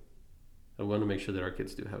 basically. I want to make sure that our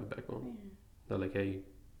kids do have a backbone. Yeah. They're like, hey,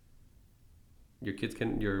 your kids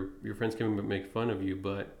your friends can make fun of you,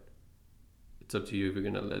 but it's up to you if you're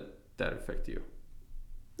gonna let that affect you.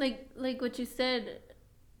 Like what you said,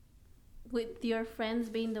 with your friends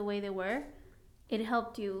being the way they were, it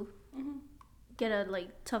helped you get a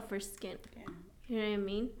like tougher skin. Yeah. You know what I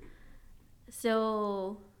mean?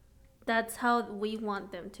 So that's how we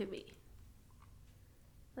want them to be.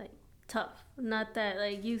 Like tough. Not that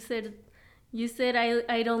like you said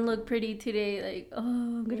I don't look pretty today, like, oh,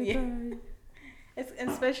 I'm gonna cry. It's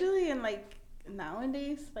especially in like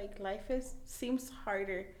nowadays, like life seems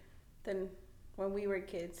harder than when we were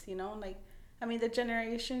kids, you know? Like, I mean, the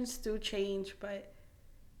generations do change, but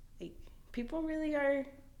like people really are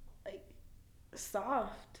like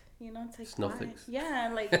soft, you know? It's like Snowflakes. Why?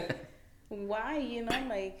 Yeah, like why, you know?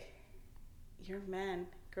 Like you're a man,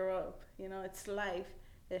 grow up, you know? It's life.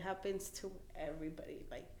 It happens to everybody.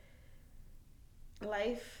 Like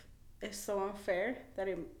life is so unfair that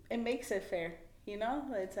it makes it fair, you know?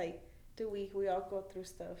 It's like, we all go through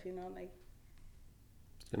stuff, you know? Like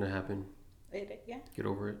it's gonna happen. Yeah. Get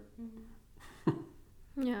over it.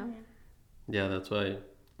 Yeah. Yeah, that's why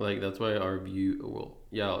our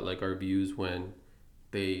our views when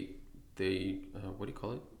they what do you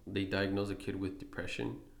call it? They diagnose a kid with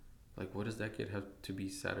depression. Like, what does that kid have to be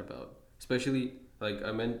sad about? Especially like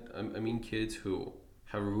I mean kids who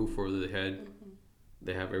have a roof over their head.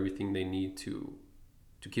 They have everything they need to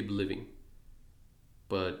keep living,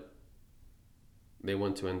 but they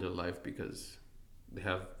want to end their life because they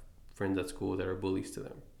have friends at school that are bullies to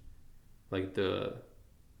them. Like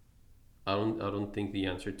I don't think the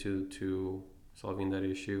answer to solving that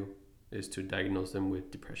issue is to diagnose them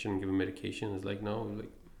with depression and give them medication. It's like, no,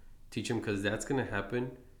 like teach them, because that's gonna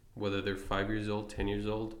happen whether they're 5 years old, 10 years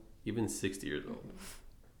old, even 60 years old.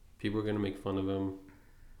 People are gonna make fun of them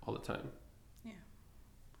all the time. Yeah.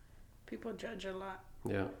 People judge a lot.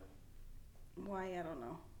 Yeah. Why? I don't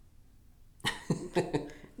know.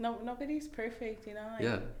 Nobody's perfect, you know? Like,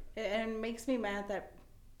 yeah. And it makes me mad that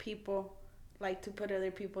people like to put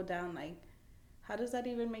other people down. Like, how does that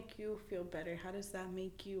even make you feel better? How does that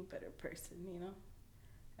make you a better person, you know?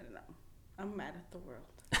 I don't know. I'm mad at the world.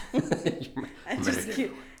 I'm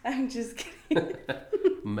just kidding.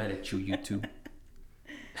 Mad at you, YouTube.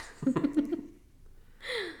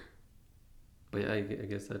 But yeah, I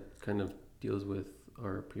guess that kind of deals with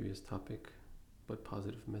our previous topic, but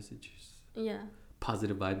positive messages. Yeah.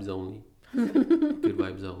 Positive vibes only. Good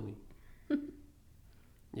vibes only.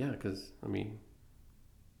 Yeah, because, I mean,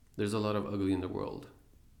 there's a lot of ugly in the world.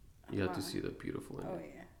 You have to see the beautiful in it. Oh,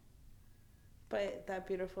 yeah. But that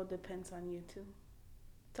beautiful depends on you, too.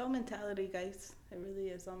 It's all mentality, guys. It really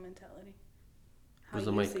is all mentality. How Where's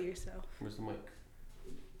the you mic? see yourself. Where's the mic?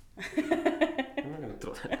 I'm not gonna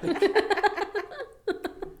throw that.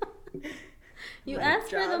 You asked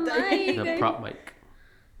for the mic. The prop mic.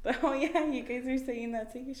 Oh yeah, you guys are saying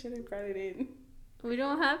that, so you should have brought it in. We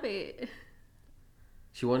don't have it.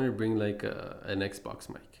 She wanted to bring like an Xbox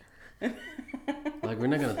mic. Like, we're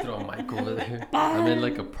not gonna throw a mic over there. I meant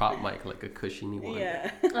like a prop mic, like a cushiony one.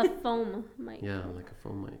 Yeah. A foam mic. Yeah, like a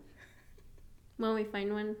phone mic. When we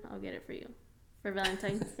find one, I'll get it for you. For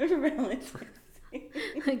Valentine's. Valentine's.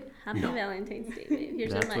 Like, happy Valentine's Day, babe.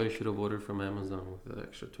 Here's That's a why I mic. should have ordered from Amazon with the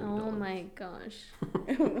extra $20. Oh my gosh.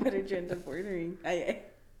 What did you end up ordering?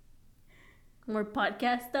 More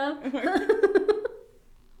podcast stuff.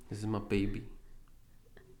 This is my baby.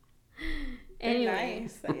 Anyway.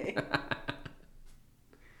 Nice.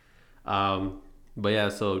 But yeah,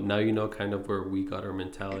 so now you know kind of where we got our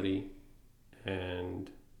mentality,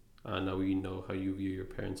 and now we know how you view your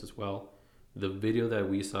parents as well. The video that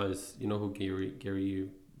we saw is, you know who Gary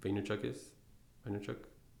Vaynerchuk is? Vaynerchuk?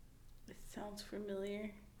 It sounds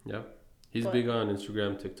familiar. Yeah. He's big on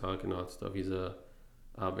Instagram, TikTok, and all that stuff. He's a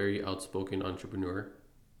very outspoken entrepreneur.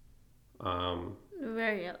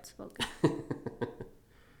 Very outspoken.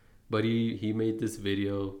 But he made this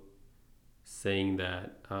video saying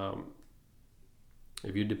that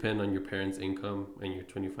if you depend on your parents' income and you're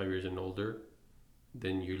 25 years and older,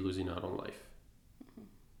 then you're losing out on life.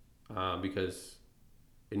 Because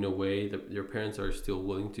in a way, your parents are still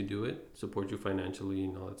willing to do it, support you financially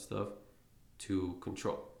and all that stuff, to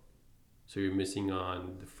control. So you're missing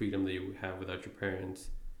on the freedom that you have without your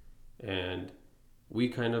parents. And we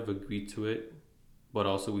kind of agreed to it, but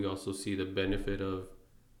also we also see the benefit of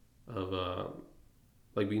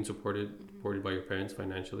like being supported by your parents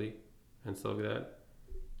financially and stuff like that.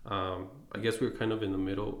 I guess we're kind of in the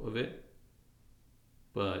middle of it,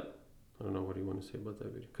 but I don't know, what do you want to say about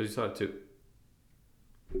that video? Because you saw it too.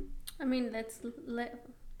 I mean,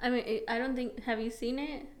 I don't think, have you seen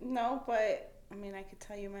it? No, but I mean, I could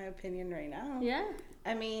tell you my opinion right now. Yeah.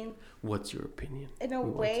 I mean, What's your opinion? in a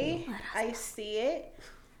way, I see it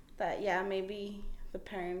that, yeah, maybe the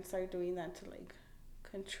parents are doing that to like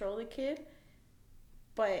control the kid,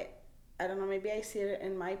 but I don't know, maybe I see it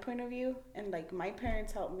in my point of view, and like my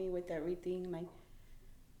parents help me with everything. Like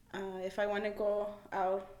if I want to go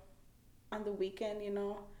out on the weekend, you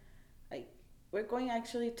know, like we're going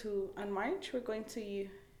actually on March, we're going to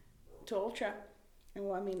Ultra, and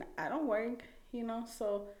well, I mean, I don't work, you know,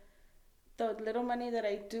 so the little money that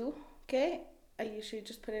I do get, I usually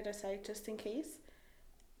just put it aside just in case.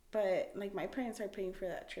 But like my parents are paying for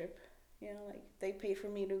that trip, you know, like they pay for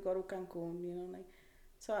me to go to Cancun, you know, like,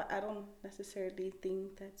 so I don't necessarily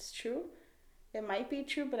think that's true. It might be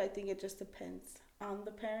true, but I think it just depends on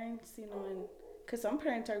the parents, you know, and because some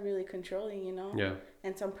parents are really controlling, you know, Yeah.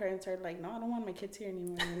 and some parents are like, no, I don't want my kids here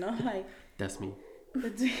anymore, you know, like. That's me.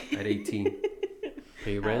 At 18.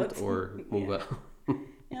 Pay rent or move out.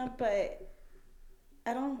 Yeah, but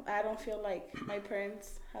I don't feel like my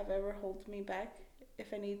parents have ever held me back.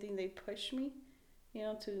 If anything, they push me, you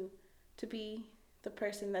know, to be the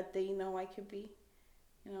person that they know I could be,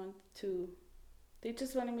 you know, they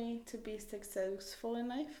just wanted me to be successful in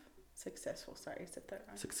life. Successful, sorry, I said that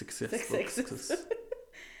wrong. Success.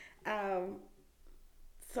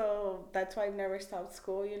 So that's why I've never stopped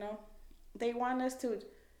school, you know. They want us to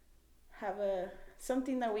have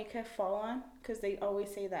something that we can fall on, because they always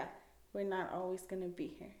say that we're not always going to be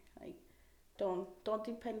here. Like, don't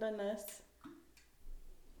depend on us,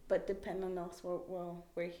 but depend on us. Well,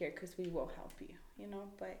 we're here because we will help you, you know.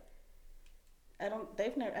 But I know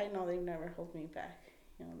they've never held me back,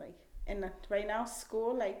 you know. Like, and right now,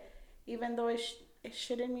 school, like, even though it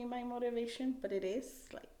shouldn't be my motivation, but it is.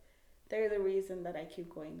 Like, they're the reason that I keep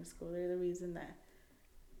going to school. They're the reason that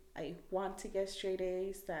I want to get straight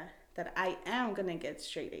A's, that I am going to get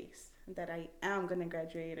straight A's, that I am going to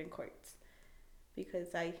graduate in courts.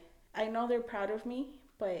 Because I know they're proud of me,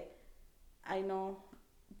 but I know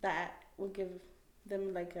that will give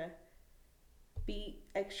them like be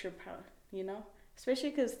extra proud, you know? Especially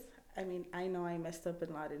because, I mean, I know I messed up a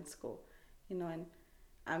lot in school, you know, and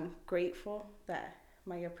I'm grateful that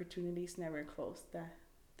my opportunities never closed, that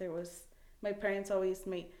my parents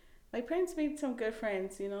made some good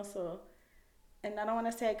friends, you know, so, and I don't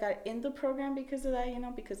want to say I got in the program because of that, you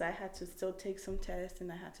know, because I had to still take some tests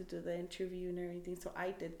and I had to do the interview and everything, so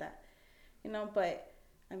I did that, you know, but,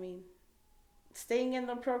 I mean, staying in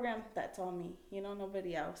the program, that's all me, you know,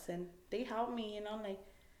 nobody else, and they help me, you know, like,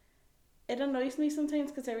 it annoys me sometimes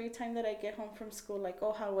because every time that I get home from school, like,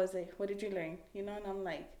 oh, how was it? What did you learn? You know, and I'm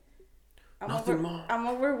like, I'm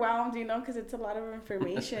overwhelmed, you know, because it's a lot of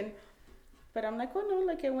information. But I'm like, oh, no,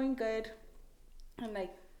 like, it went good. And,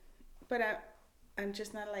 like, but I'm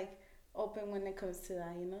just not like open when it comes to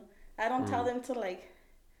that, you know. I don't tell them till like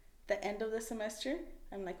the end of the semester.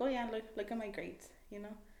 I'm like, oh yeah, look at my grades, you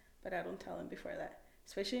know. But I don't tell them before that,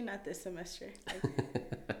 especially not this semester. Like,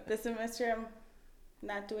 this semester I'm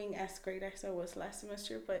not doing as great as I was last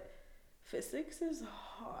semester, but physics is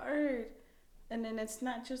hard. And then it's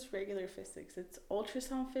not just regular physics, it's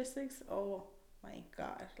ultrasound physics. Oh my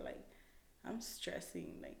god, like I'm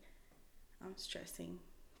stressing.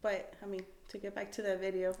 But I mean, to get back to that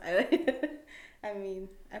video, I mean,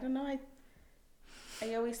 I don't know.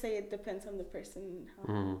 I always say it depends on the person,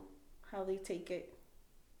 how they take it.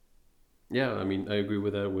 Yeah, I mean, I agree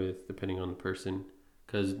with that. With depending on the person,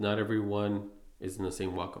 because not everyone is in the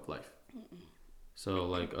same walk of life. So,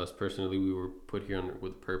 like us personally, we were put here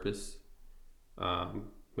with a purpose.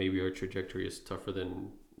 Maybe our trajectory is tougher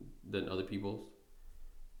than other people's.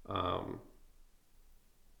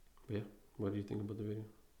 Yeah. What do you think about the video?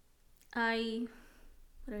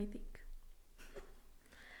 What do I think?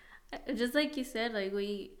 Just like you said, like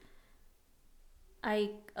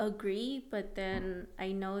I agree, but then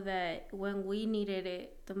I know that when we needed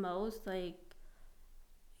it the most, like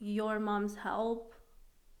your mom's help.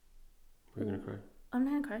 We're gonna cry. I'm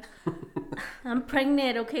not gonna cry. I'm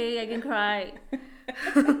pregnant, okay? I can cry.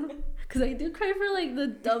 Because I do cry for like the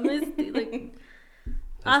dumbest, like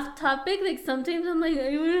off topic. Like sometimes I'm like,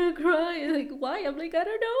 I wanna cry. Like, why? I'm like, I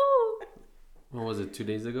don't know. What was it, 2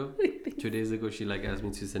 days ago? 2 days ago, she like asked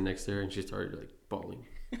me to sit next to her and she started like bawling.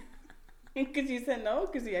 Because you said no?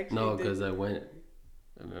 Because you actually No, did. because I went.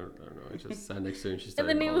 And I don't know. I just sat next to her and she And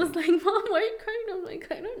started then he bawling. was like, Mom, why are you crying? I'm like,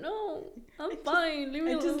 I don't know. I'm fine. Leave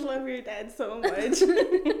me I alone. just love your dad so much.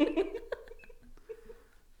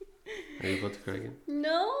 Are you about to cry again?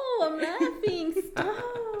 No, I'm laughing. Stop.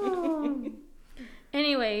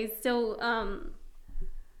 Anyways, so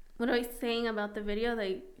what I was saying about the video,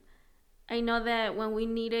 like, I know that when we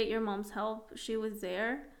needed your mom's help, she was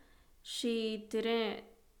there. She didn't.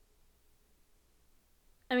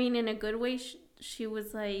 I mean, in a good way, she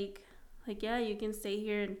was like, yeah, you can stay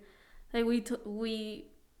here, and like we,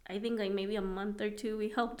 I think like maybe a month or two, we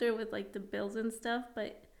helped her with like the bills and stuff,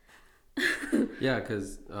 but. Yeah,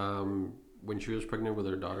 because when she was pregnant with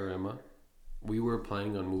her daughter Emma, we were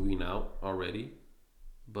planning on moving out already,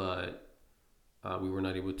 but we were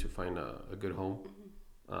not able to find a good home.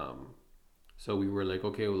 So we were like,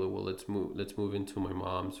 okay, well let's move into my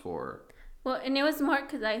mom's for. Well, and it was more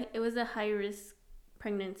because it was a high risk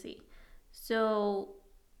pregnancy, so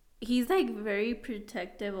he's like very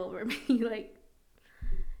protective over me. Like,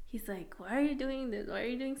 he's like, why are you doing this? Why are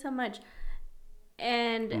you doing so much?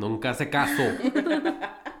 And Nunca se casó.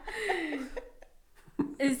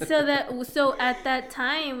 so at that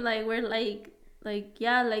time, like, we're like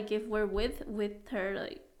yeah, like if we're with her,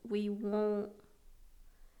 like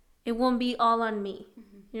it won't be all on me.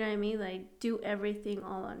 You know what I mean? Like, do everything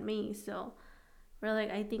all on me. So we're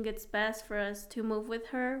like, I think it's best for us to move with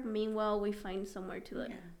her. Meanwhile, we find somewhere to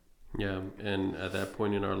live. Yeah, and at that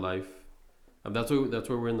point in our life, that's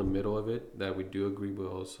where we're in the middle of it. That we do agree, but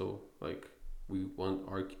also like we want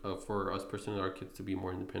for us personally, our kids to be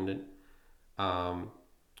more independent.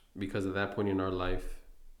 Because at that point in our life,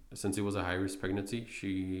 since it was a high risk pregnancy,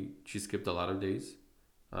 she skipped a lot of days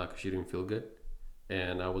because she didn't feel good,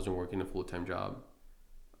 and I wasn't working a full-time job.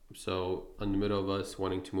 So in the middle of us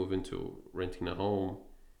wanting to move into renting a home,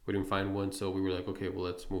 we didn't find one. So we were like, okay, well,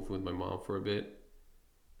 let's move with my mom for a bit.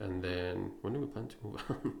 And then when do we plan to move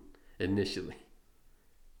on? Initially,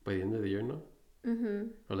 by the end of the year, no?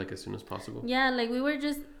 Or like as soon as possible. Yeah, like we were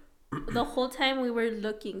just the whole time we were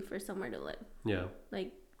looking for somewhere to live. Yeah.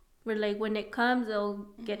 Like, we're like, when it comes, it'll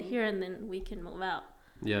get here and then we can move out.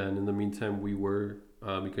 Yeah, and in the meantime, we were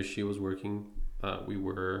because she was working, we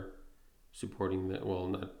were supporting that. Well,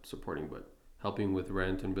 not supporting, but helping with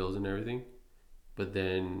rent and bills and everything. But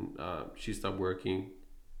then she stopped working,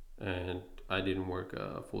 and I didn't work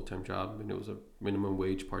a full-time job, and it was a minimum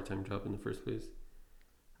wage part-time job in the first place.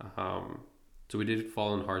 So we did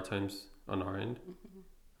fall on hard times on our end,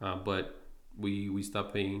 but we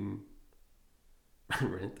stopped paying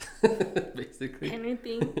rent, basically.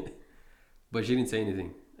 Anything. But she didn't say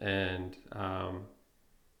anything, and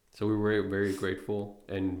so we were very grateful,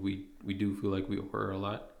 and we do feel like we owe her a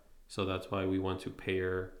lot. So that's why we want to pay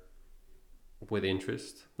her with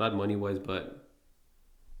interest, not money-wise, but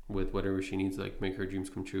with whatever she needs, like make her dreams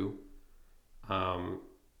come true. But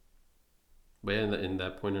in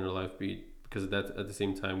that point in her life, because that at the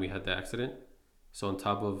same time we had the accident, so on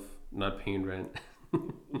top of not paying rent,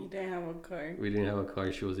 You didn't have a car. we didn't have a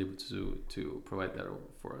car. She was able to provide that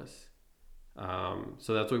for us.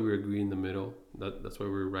 So that's why we agree in the middle. That's why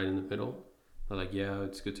we're right in the middle. But like, yeah,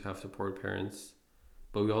 it's good to have support parents,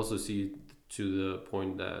 but we also see to the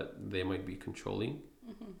point that they might be controlling,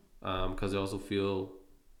 because they also feel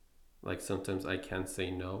like sometimes I can't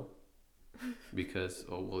say no because,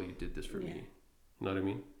 oh well, you did this for me. You know what I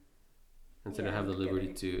mean? Instead I have the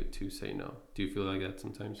liberty to say no. Do you feel like that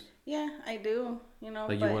sometimes? Yeah, I do. You know,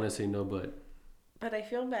 like you want to say no, but I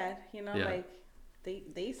feel bad. You know, like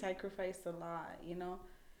they sacrificed a lot. You know,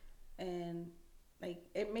 and like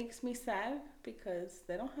it makes me sad because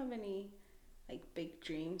they don't have any like big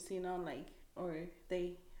dreams. You know, like, or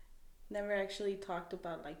they never actually talked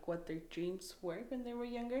about like what their dreams were when they were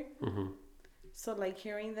younger. So like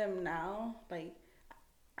hearing them now, like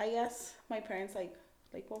I asked my parents like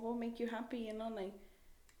what will make you happy, you know, like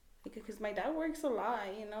because my dad works a lot,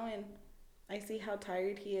 you know, and I see how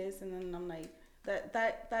tired he is, and then I'm like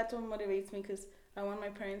that's what motivates me, because I want my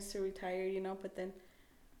parents to retire, you know, but then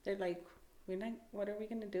they're like, what are we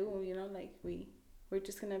gonna do, you know, like we're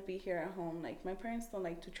just gonna be here at home. Like my parents don't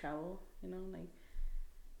like to travel, you know, like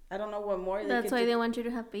I don't know what more. That's why they want you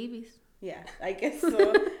to have babies. Yeah, I guess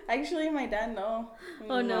so. Actually, my dad, no.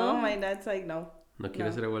 Oh, no? My dad's like, no. ¿No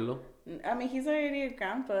quieres ser abuelo? I mean, he's already a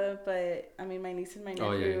grandpa, but I mean, my niece and my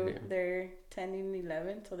nephew, they're 10 and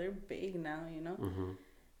 11, so they're big now, you know?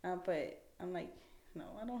 But I'm like, no,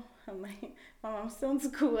 I don't. I'm like, my mom's still in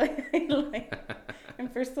school.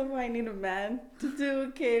 And first of all, I need a man to do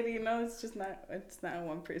a kid, you know? It's not a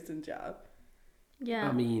one-person job. Yeah.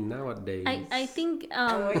 I mean, nowadays. I think.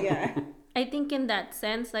 I think in that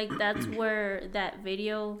sense, like that's where that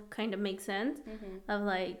video kind of makes sense. Of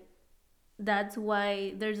like, that's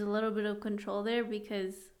why there's a little bit of control there,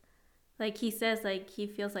 because, like he says, like he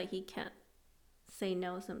feels like he can't say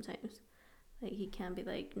no sometimes. Like he can't be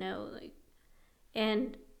like no, like,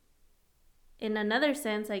 and in another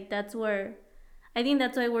sense, like that's where I think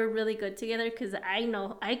that's why we're really good together, because I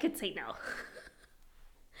know I could say no.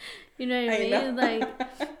 You know what I mean?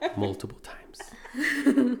 Like multiple times.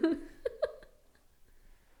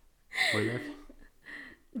 Why laughing?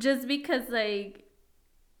 Just because like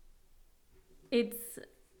it's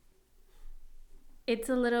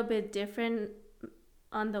a little bit different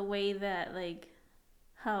on the way that like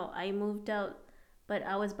how I moved out, but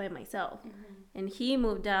I was by myself, and he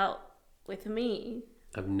moved out with me.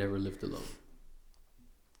 I've never lived alone.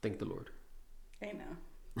 Thank the Lord. I know.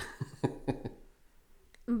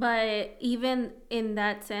 But even in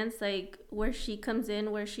that sense, like where she comes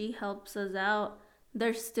in, where she helps us out,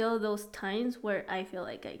 there's still those times where I feel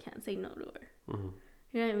like I can't say no to her.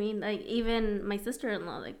 You know what I mean? Like even my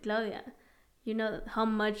sister-in-law, like Claudia, you know how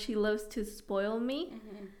much she loves to spoil me.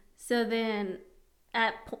 So then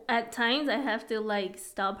at times I have to like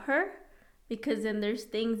stop her, because then there's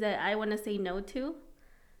things that I want to say no to.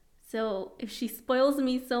 So if she spoils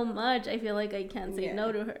me so much, I feel like I can't say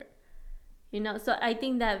no to her. You know, so I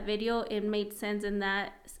think that video, it made sense in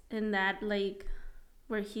that like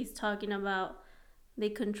where he's talking about they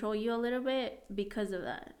control you a little bit because of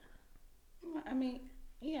that. I mean,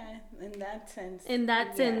 yeah, in that sense. In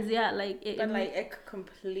that sense, yeah, like it. But like a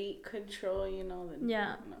complete control, you know. Then,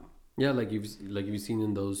 yeah. No. Yeah, like you've seen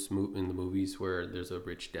in in the movies where there's a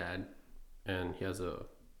rich dad, and he has a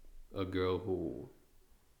girl who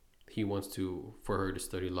he wants for her to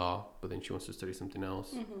study law, but then she wants to study something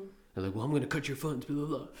else. They're like, well, I'm gonna cut your funds, blah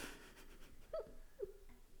blah blah.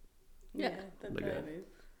 Yeah, that's like how it is.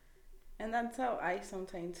 And that's how I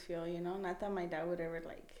sometimes feel, you know. Not that my dad would ever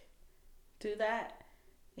like do that,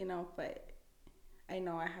 you know, but I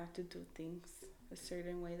know I have to do things a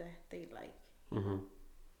certain way that they like. You know?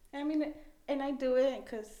 I mean, and I do it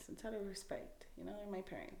because it's out of respect, you know. They're my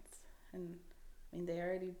parents, and I mean they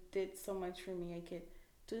already did so much for me. I could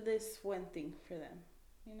do this one thing for them,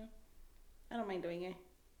 you know. I don't mind doing it.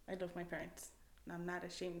 I love my parents, and I'm not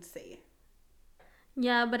ashamed to say it.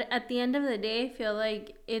 Yeah, but at the end of the day, I feel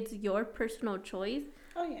like it's your personal choice.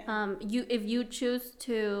 Oh yeah. If you choose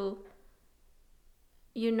to,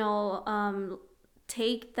 you know,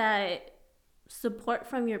 take that support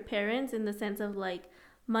from your parents in the sense of like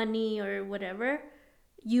money or whatever,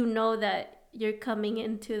 you know that you're coming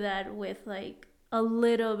into that with like a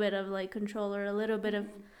little bit of like control, or a little bit of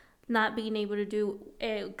not being able to do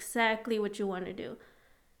exactly what you want to do.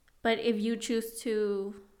 But if you choose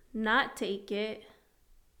to not take it,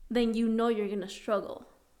 then you know you're going to struggle.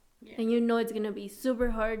 Yeah. And you know it's going to be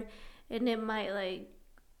super hard, and it might like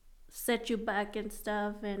set you back and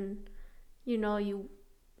stuff. And, you know,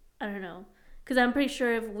 I don't know. Because I'm pretty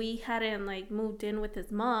sure if we hadn't like moved in with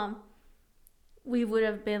his mom, we would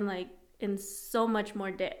have been like in so much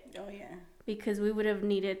more debt. Oh, yeah. Because we would have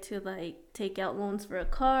needed to like take out loans for a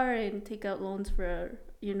car and take out loans for,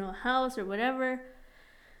 you know, a house or whatever.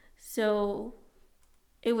 So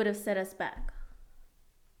it would have set us back.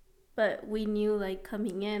 but we knew like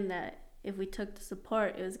coming in that if we took the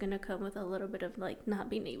support, it was gonna come with a little bit of like not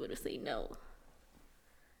being able to say no.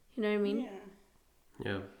 You know what I mean?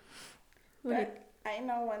 Yeah. But I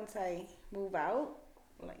know once I move out,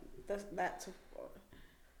 like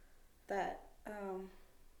that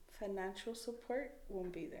financial support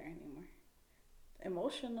won't be there anymore.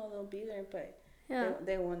 Emotional, they'll be there, but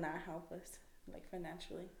they will not help us like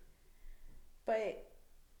financially. But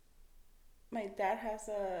my dad has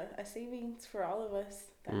a savings for all of us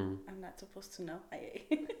that I'm not supposed to know.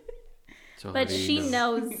 So but she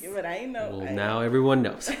knows. But I know. Well, now everyone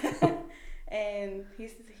knows. And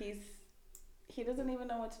he doesn't even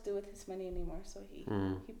know what to do with his money anymore, so he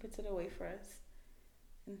puts it away for us.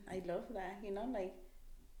 And I love that, you know, like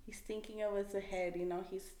he's thinking of us ahead, you know,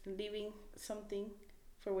 he's leaving something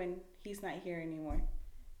for when he's not here anymore.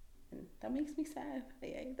 And that makes me sad.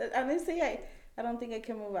 Honestly, I don't think I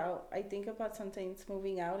can move out. I think about sometimes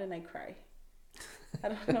moving out and I cry. I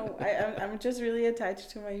don't know. I'm just really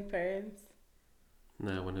attached to my parents.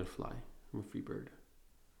 Nah, I want to fly. I'm a free bird.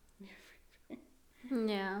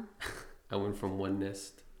 Yeah. I went from one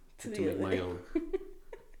nest to make my own.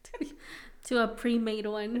 To a pre-made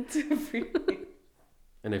one.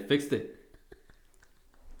 And I fixed it.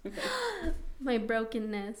 My broken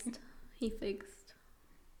nest, he fixed.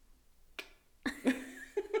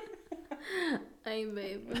 Ay,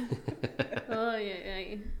 babe. Oh,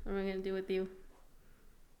 yeah. What am I going to do with you?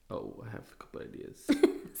 Oh, I have a couple ideas.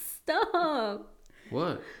 Stop.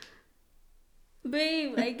 What?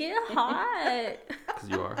 Babe, I get hot. Because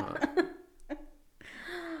you are hot.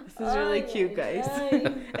 This is really cute, guys.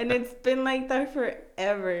 And it's been like that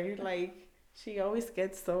forever. Like, she always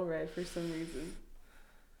gets so red for some reason.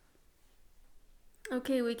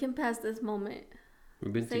 Okay, we can pass this moment.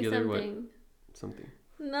 We've been together, something. What? Something.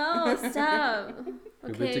 No, stop. Okay.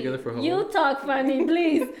 We've been together for how long? You talk funny,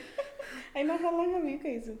 please. I know. How long have you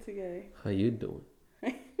guys been together? How you doing?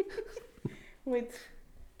 Wait.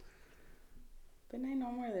 But I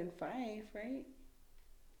know more than 5, right?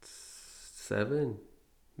 7.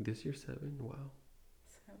 This year 7. Wow.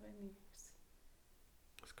 7 years.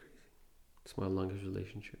 That's crazy. It's my longest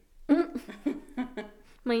relationship.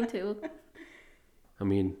 Mine too. I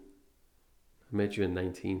mean, I met you at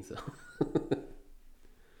 19, so.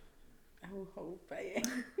 I hope I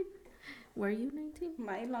am. Were you 19?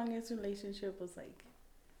 My longest relationship was like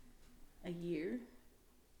a year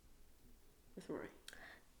with Roy.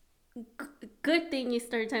 Good thing you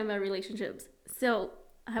started talking about relationships. So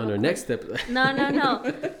I have on our next step. No.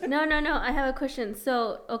 I have a question.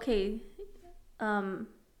 So okay,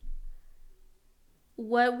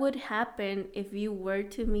 what would happen if you were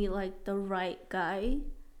to meet like the right guy?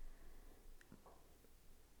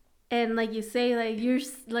 And like you say, like you're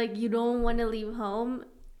like you don't want to leave home,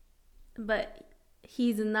 but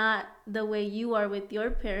he's not the way you are with your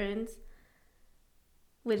parents.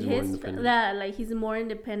 With his that like he's more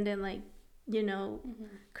independent, like, you know,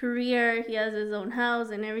 career, he has his own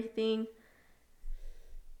house and everything.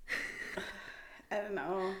 I don't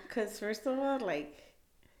know, because first of all, like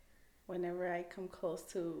whenever I come close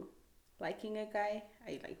to liking a guy,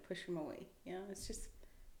 I like push him away, you know, it's just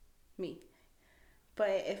me.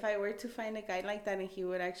 But if I were to find a guy like that and he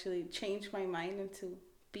would actually change my mind into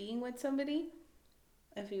being with somebody,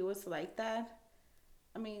 if he was like that,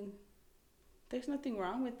 I mean, there's nothing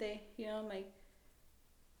wrong with it, you know, like,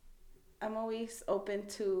 I'm always open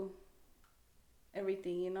to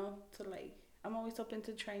everything, you know, to like, I'm always open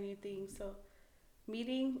to try new things, so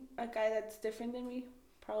meeting a guy that's different than me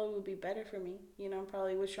probably would be better for me, you know,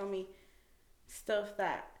 probably would show me stuff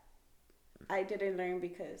that I didn't learn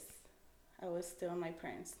because I was still in my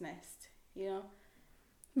parents' nest, you know.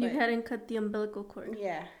 You hadn't cut the umbilical cord.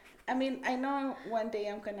 Yeah. I mean, I know one day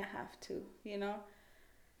I'm going to have to, you know,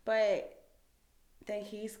 but then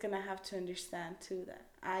he's going to have to understand too that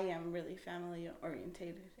I am really family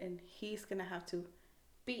orientated, and he's going to have to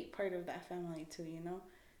be part of that family too, you know,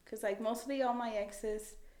 because like mostly all my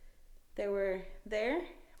exes, they were there,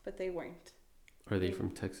 but they weren't. Are they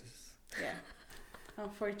from Texas? Yeah.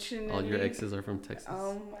 Unfortunately. All your exes are from Texas.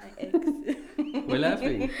 All my exes. We're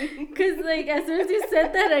laughing. Because like as soon as you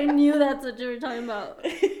said that, I knew that's what you were talking about.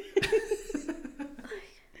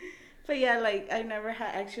 But yeah, like I never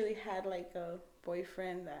actually had like a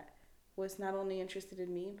boyfriend that was not only interested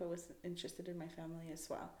in me, but was interested in my family as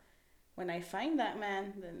well. When I find that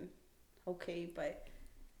man, then okay, but...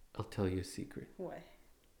 I'll tell you a secret. What?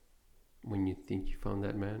 When you think you found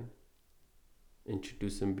that man,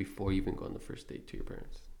 introduce him before you even go on the first date to your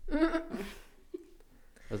parents.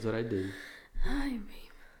 That's what I did. Hi,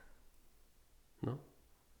 babe. No?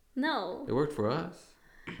 No. It worked for us.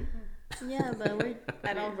 Yeah, but we're.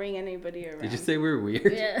 I don't bring anybody around. Did you say we're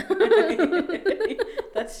weird? Yeah.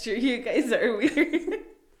 That's true. You guys are weird.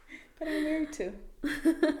 But I'm weird too.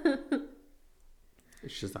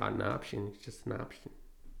 It's just not an option. It's just an option.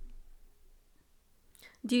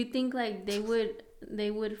 Do you think like they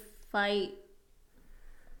would fight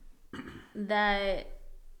that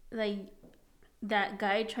like that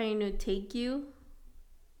guy trying to take you?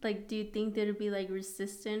 Like, do you think they'd be like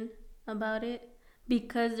resistant about it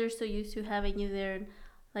because they're so used to having you there, and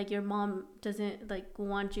like your mom doesn't like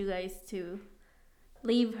want you guys to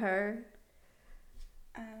leave her?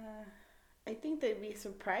 I think they'd be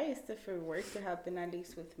surprised if it were to happen, at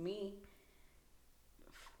least with me.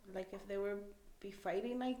 Like, if they were be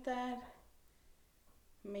fighting like that,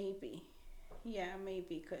 maybe. Yeah,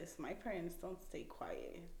 maybe, because my parents don't stay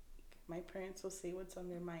quiet. My parents will say what's on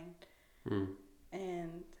their mind.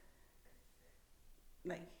 And,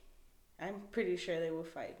 like, I'm pretty sure they will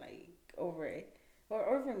fight, like, over it.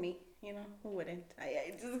 Or over me, you know, who wouldn't?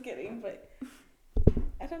 I just kidding, but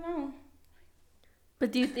I don't know.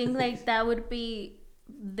 But do you think like that would be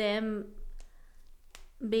them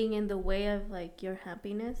being in the way of like your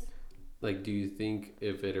happiness? Like, do you think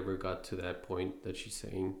if it ever got to that point that she's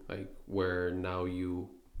saying, like, where now you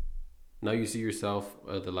see yourself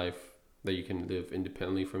the life that you can live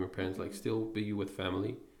independently from your parents, like still be with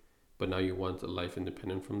family, but now you want a life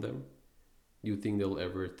independent from them? Do you think they'll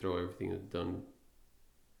ever throw everything that's done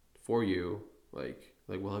for you, like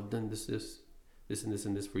well, I've done this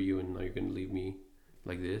and this for you, and now you're gonna leave me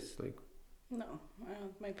like this? Like, No,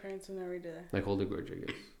 my parents would never do that. like hold a grudge, I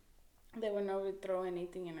guess. They would never throw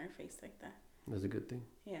anything in our face like that. That's a good thing.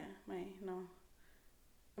 Yeah, no.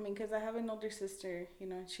 I mean, because I have an older sister, you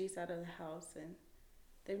know, and she's out of the house, and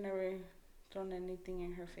they've never thrown anything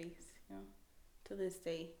in her face, you know, to this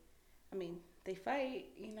day. I mean, they fight,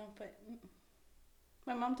 you know, but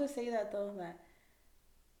my mom does say that, though, that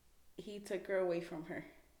he took her away from her,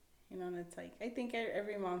 you know, and it's like, I think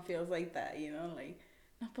every mom feels like that, you know, like,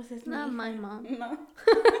 no, pues es Not mi my hija. mom. No.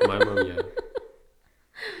 My mom, yeah.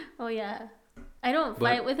 Oh yeah, I don't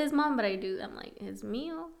fight with his mom, but I do. I'm like, it's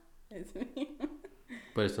mío. It's me.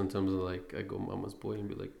 But sometimes like I go mama's boy and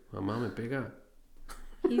be like, mamá me pega.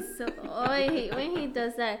 He's so. Oh, I hate when he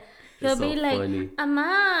does that. He'll It's so be like, funny.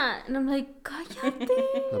 "Amá," and I'm like, "Cállate."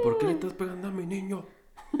 ¿Por qué le estás pegando a mi niño?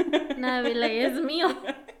 And I'll be like, "Es mío."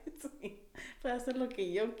 It's me. Puedo hacer lo que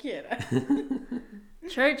yo quiera.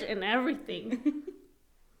 Church and everything.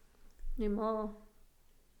 Ni modo.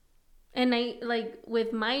 And I like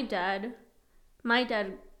with my dad,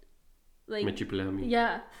 like Me chipilea a mí.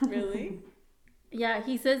 yeah, Really? yeah.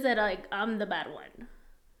 He says that like I'm the bad one,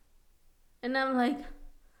 and I'm like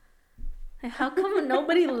how come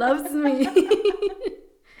nobody loves me?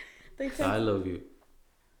 They tend I love you.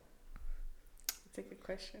 That's a good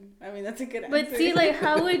question. I mean, that's a good answer. But see, like,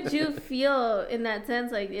 how would you feel in that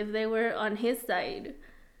sense, like if they were on his side?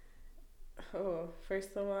 Oh, first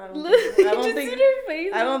of all, I Just don't think her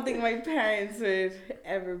face. I don't think my parents would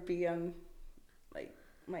ever be on like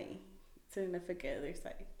my significant other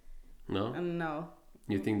side. No? No.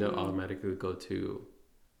 You think they'll automatically go to,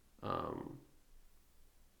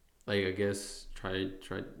 like, I guess, try,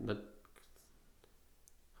 not,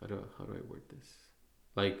 how do I word this?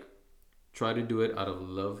 Like, try to do it out of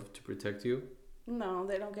love to protect you? No,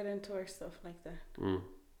 they don't get into our stuff like that.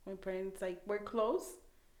 My parents, like, we're close,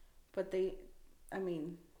 but they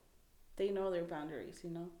know their boundaries, you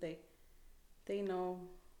know? They know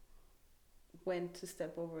when to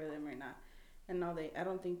step over them or not. And no, I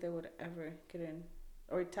don't think they would ever get in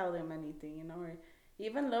or tell them anything, you know, or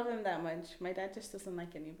even love them that much. My dad just doesn't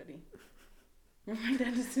like anybody. My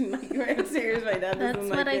dad doesn't like me. I'm serious, my dad doesn't like That's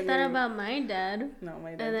what I thought anybody. about my dad. No,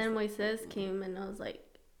 my dad And then doesn't. Moises came and I was like,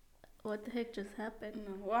 what the heck just happened?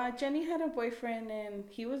 No. Well, Jenny had a boyfriend and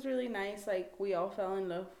he was really nice. Like, we all fell in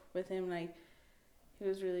love with him. Like, he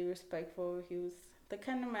was really respectful. He was the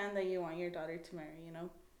kind of man that you want your daughter to marry, you know?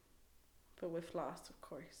 But with flaws, of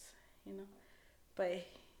course, you know? But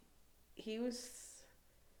he was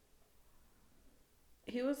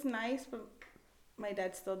nice, but my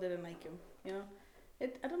dad still didn't like him, you know?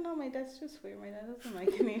 I don't know, my dad's just weird. My dad doesn't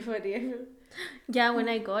like anybody. Yeah, when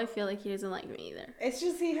I go, I feel like he doesn't like me either. It's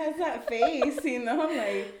just he has that face, you know?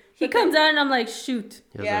 Like, He comes out and I'm like, shoot.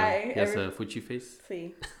 He has a Fuchi face.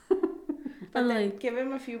 See. I'm But then like, give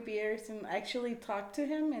him a few beers and actually talk to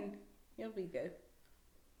him and you'll be good.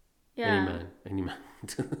 yeah. Any man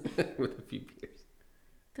with a few beers.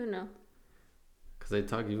 Don't know. Because I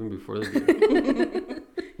talk even before the beer.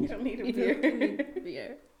 You don't need a You beer. don't need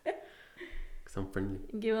beer. Because I'm friendly.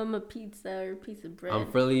 Give him a pizza or a piece of bread.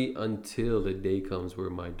 I'm friendly until the day comes where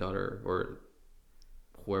my daughter or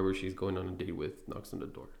whoever she's going on a date with knocks on the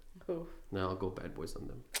door. Who? Now I'll go bad boys on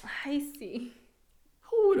them. I see.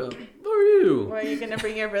 Hold up. How are you? Well, you're gonna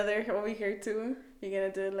bring your brother over here too? You're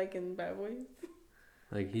gonna do it like in Bad Boys?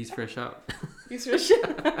 Like, he's fresh out. He's for sure.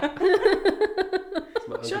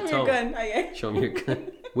 My Show Uncle me Tom. your gun. Okay. Show me your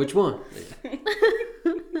gun. Which one?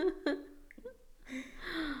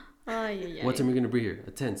 Oh, yeah. What time are you going to be here?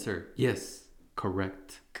 At 10, sir. Yes.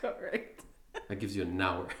 Correct. Correct. That gives you an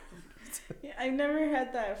hour. Yeah, I've never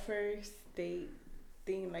had that first date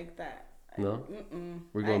thing like that. No?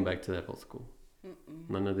 We're going back to that old school.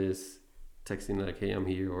 None of this texting like, hey, I'm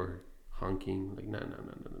here, or honking. Like, no.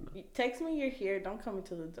 Text me you're here. Don't come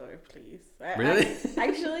to the door, please. Really?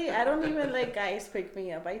 Actually, I don't even let guys pick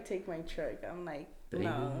me up. I take my truck. I'm like,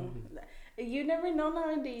 no. Dang. You never know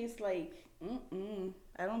nowadays. Like,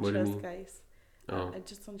 I don't What do you trust mean? guys. Oh. I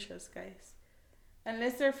just don't trust guys.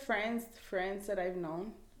 Unless they're friends that I've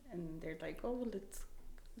known. And they're like, oh,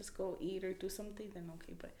 let's go eat or do something. Then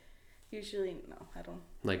okay. But usually, no, I don't.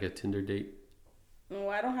 Like a Tinder date? No,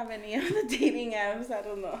 I don't have any of the dating apps. I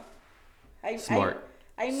don't know. Smart.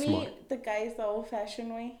 I meet Smart. the guys the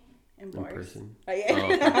old-fashioned way in In bars. person? Oh, yeah.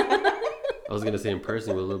 Oh, okay. I was going to say in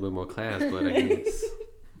person with a little bit more class, but I guess.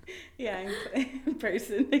 Yeah, in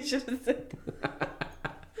person. I should have said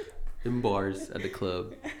In bars, at the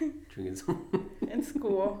club, drinking some. in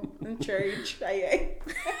school, in church. Oh, yeah.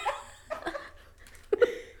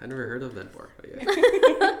 I never heard of that bar. But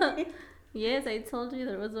yeah. Yes, I told you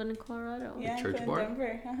there was one in Colorado. Yeah, church in bar?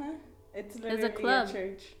 Denver. It's literally a club.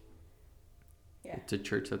 church. Yeah. It's a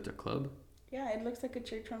church at the club? Yeah, it looks like a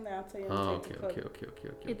church from the outside. Oh, inside okay. the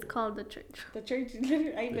club. It's called the church. The church,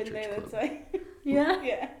 literally, I've The been there, church that's why. Yeah.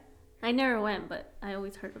 Yeah. I never went, but I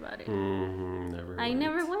always heard about it. Never I went.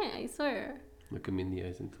 never went, I swear. Look at me in the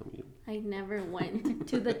eyes and tell me. I never went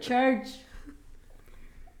to the church.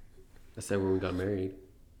 I said when we got married.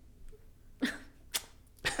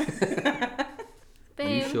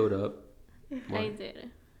 Babe, You showed up. I Why? did.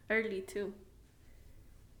 Early too.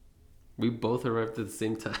 We both arrived at the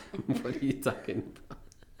same time. What are you talking about?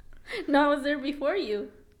 No, I was there before you.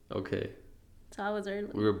 Okay. So I was early.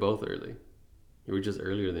 We were both early. You were just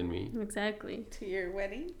earlier than me. Exactly. To your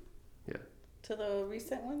wedding? Yeah. To the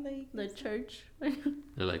recent one that you The church.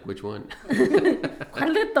 They're like, which one?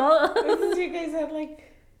 ¿Cuál de todos? You guys had like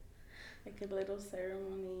a little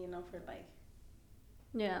ceremony, for like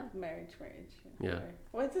Yeah. marriage. Yeah. Or,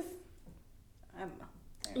 what's this? I don't know.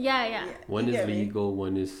 Yeah. One You is get me. legal,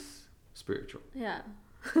 one is spiritual. Yeah.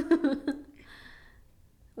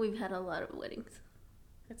 We've had a lot of weddings.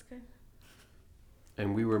 That's good.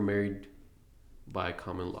 And we were married by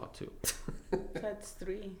common law too. That's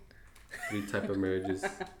 3. 3 type of marriages.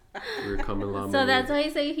 We were common law So married. that's why I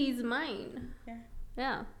say he's mine. Yeah.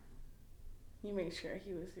 Yeah. You made sure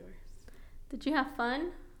he was yours. Did you have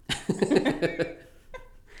fun?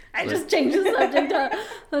 I just changed the subject.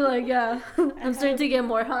 I'm like, yeah. I'm starting to get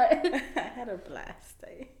more hot. I had a blast.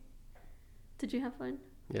 Did you have fun?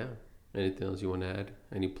 Yeah. Anything else you want to add?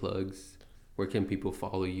 Any plugs? Where can people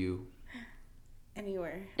follow you?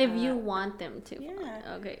 Anywhere. If you want them to.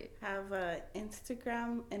 yeah. Okay. Have a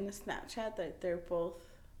Instagram and a Snapchat that they're both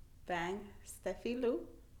Bang Steffi Lou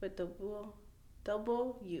with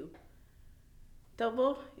double U.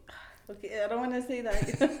 Okay, I don't want to say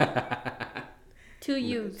that. 2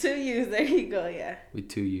 U's. 2 U's. There you go. Yeah. With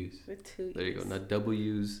 2 U's. With 2 U's. There you go. Not double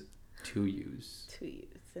U's, 2 U's. 2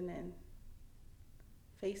 U's. And then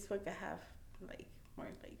Facebook, I have like more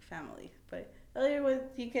like family. But otherwise,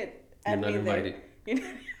 you could You're add not me invited. there. You're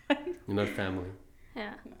not invited. You're not family.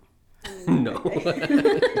 Yeah. No. I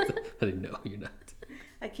didn't know. You're not.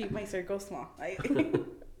 I keep my circle small. That's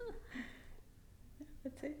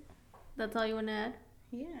it. That's all you want to add?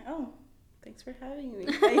 Yeah. Oh, thanks for having me.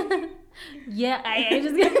 Yeah, I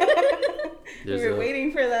just We were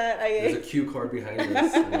waiting for that. There's a cue card behind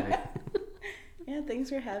us. Yeah, thanks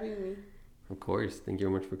for having me. Of course. Thank you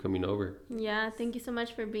very much for coming over. Yeah, thank you so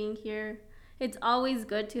much for being here. It's always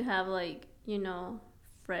good to have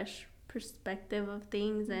fresh perspective of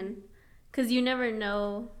things, and because you never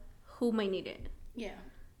know who might need it. Yeah.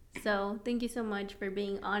 So thank you so much for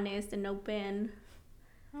being honest and open.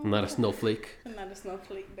 I'm not a snowflake. I'm not a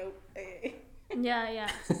snowflake, nope. Yeah,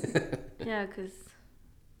 because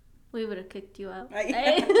we would have kicked you out.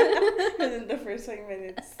 Within the first 5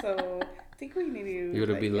 minutes, so I think we need to. You would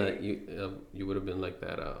have been like you would have been like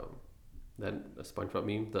that that SpongeBob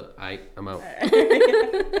meme. I'm out.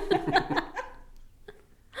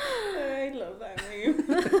 I love that meme.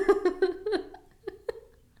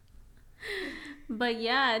 But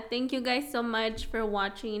yeah, thank you guys so much for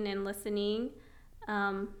watching and listening. You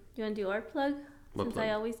want to do our plug? What Since plug?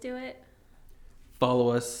 I always do it. follow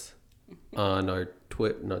us on our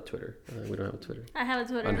not Twitter. We don't have a Twitter. I have a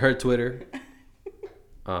Twitter. On her Twitter.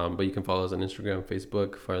 But you can follow us on Instagram,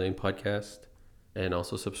 Facebook, Farlane Podcast, and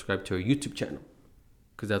also subscribe to our YouTube channel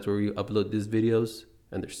because that's where we upload these videos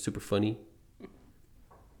and they're super funny.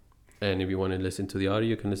 And if you want to listen to the audio,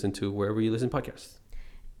 you can listen to wherever you listen to podcasts.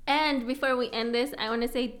 And before we end this, I want to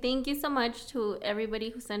say thank you so much to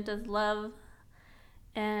everybody who sent us love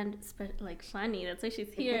and like Shani. That's why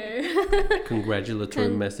she's here. Congratulatory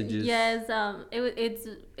messages. Yes,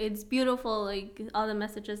 it's beautiful. Like all the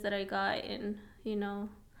messages that I got, and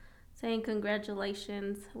saying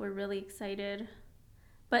congratulations. We're really excited.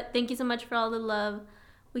 But thank you so much for all the love.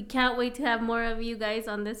 We can't wait to have more of you guys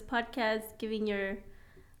on this podcast, giving your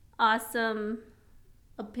awesome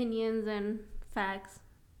opinions and facts.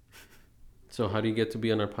 So how do you get to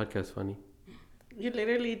be on our podcast, Fanny? You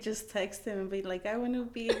literally just text him and be like, I want to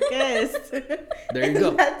be a guest. There you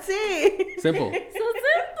go. That's it. Simple. So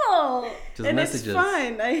simple. Just and messages. It's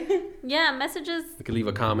fun. Yeah, messages. You can leave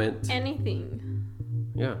a comment. Anything.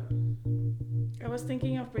 Yeah. I was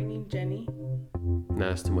thinking of bringing Jenny. Nah,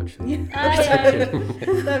 that's too much. That'd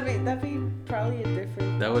be probably a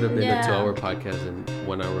different. That would have been a 2-hour podcast and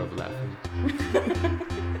 1 hour of laughing.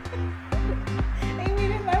 Hey, we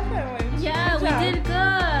didn't laugh that much. Yeah, we did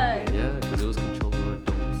good. Yeah, because it was controlled by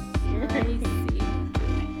adults. I see.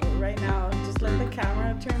 Right now, just let the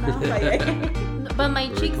camera turn off. Like, But my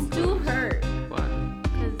Very cheeks do composed. hurt. Why?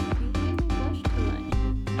 Because you made me blush too much.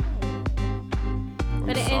 I'm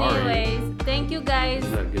But sorry. anyways, thank you guys.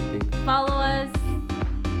 Isn't that a good thing? Follow us.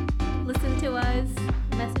 Listen to us.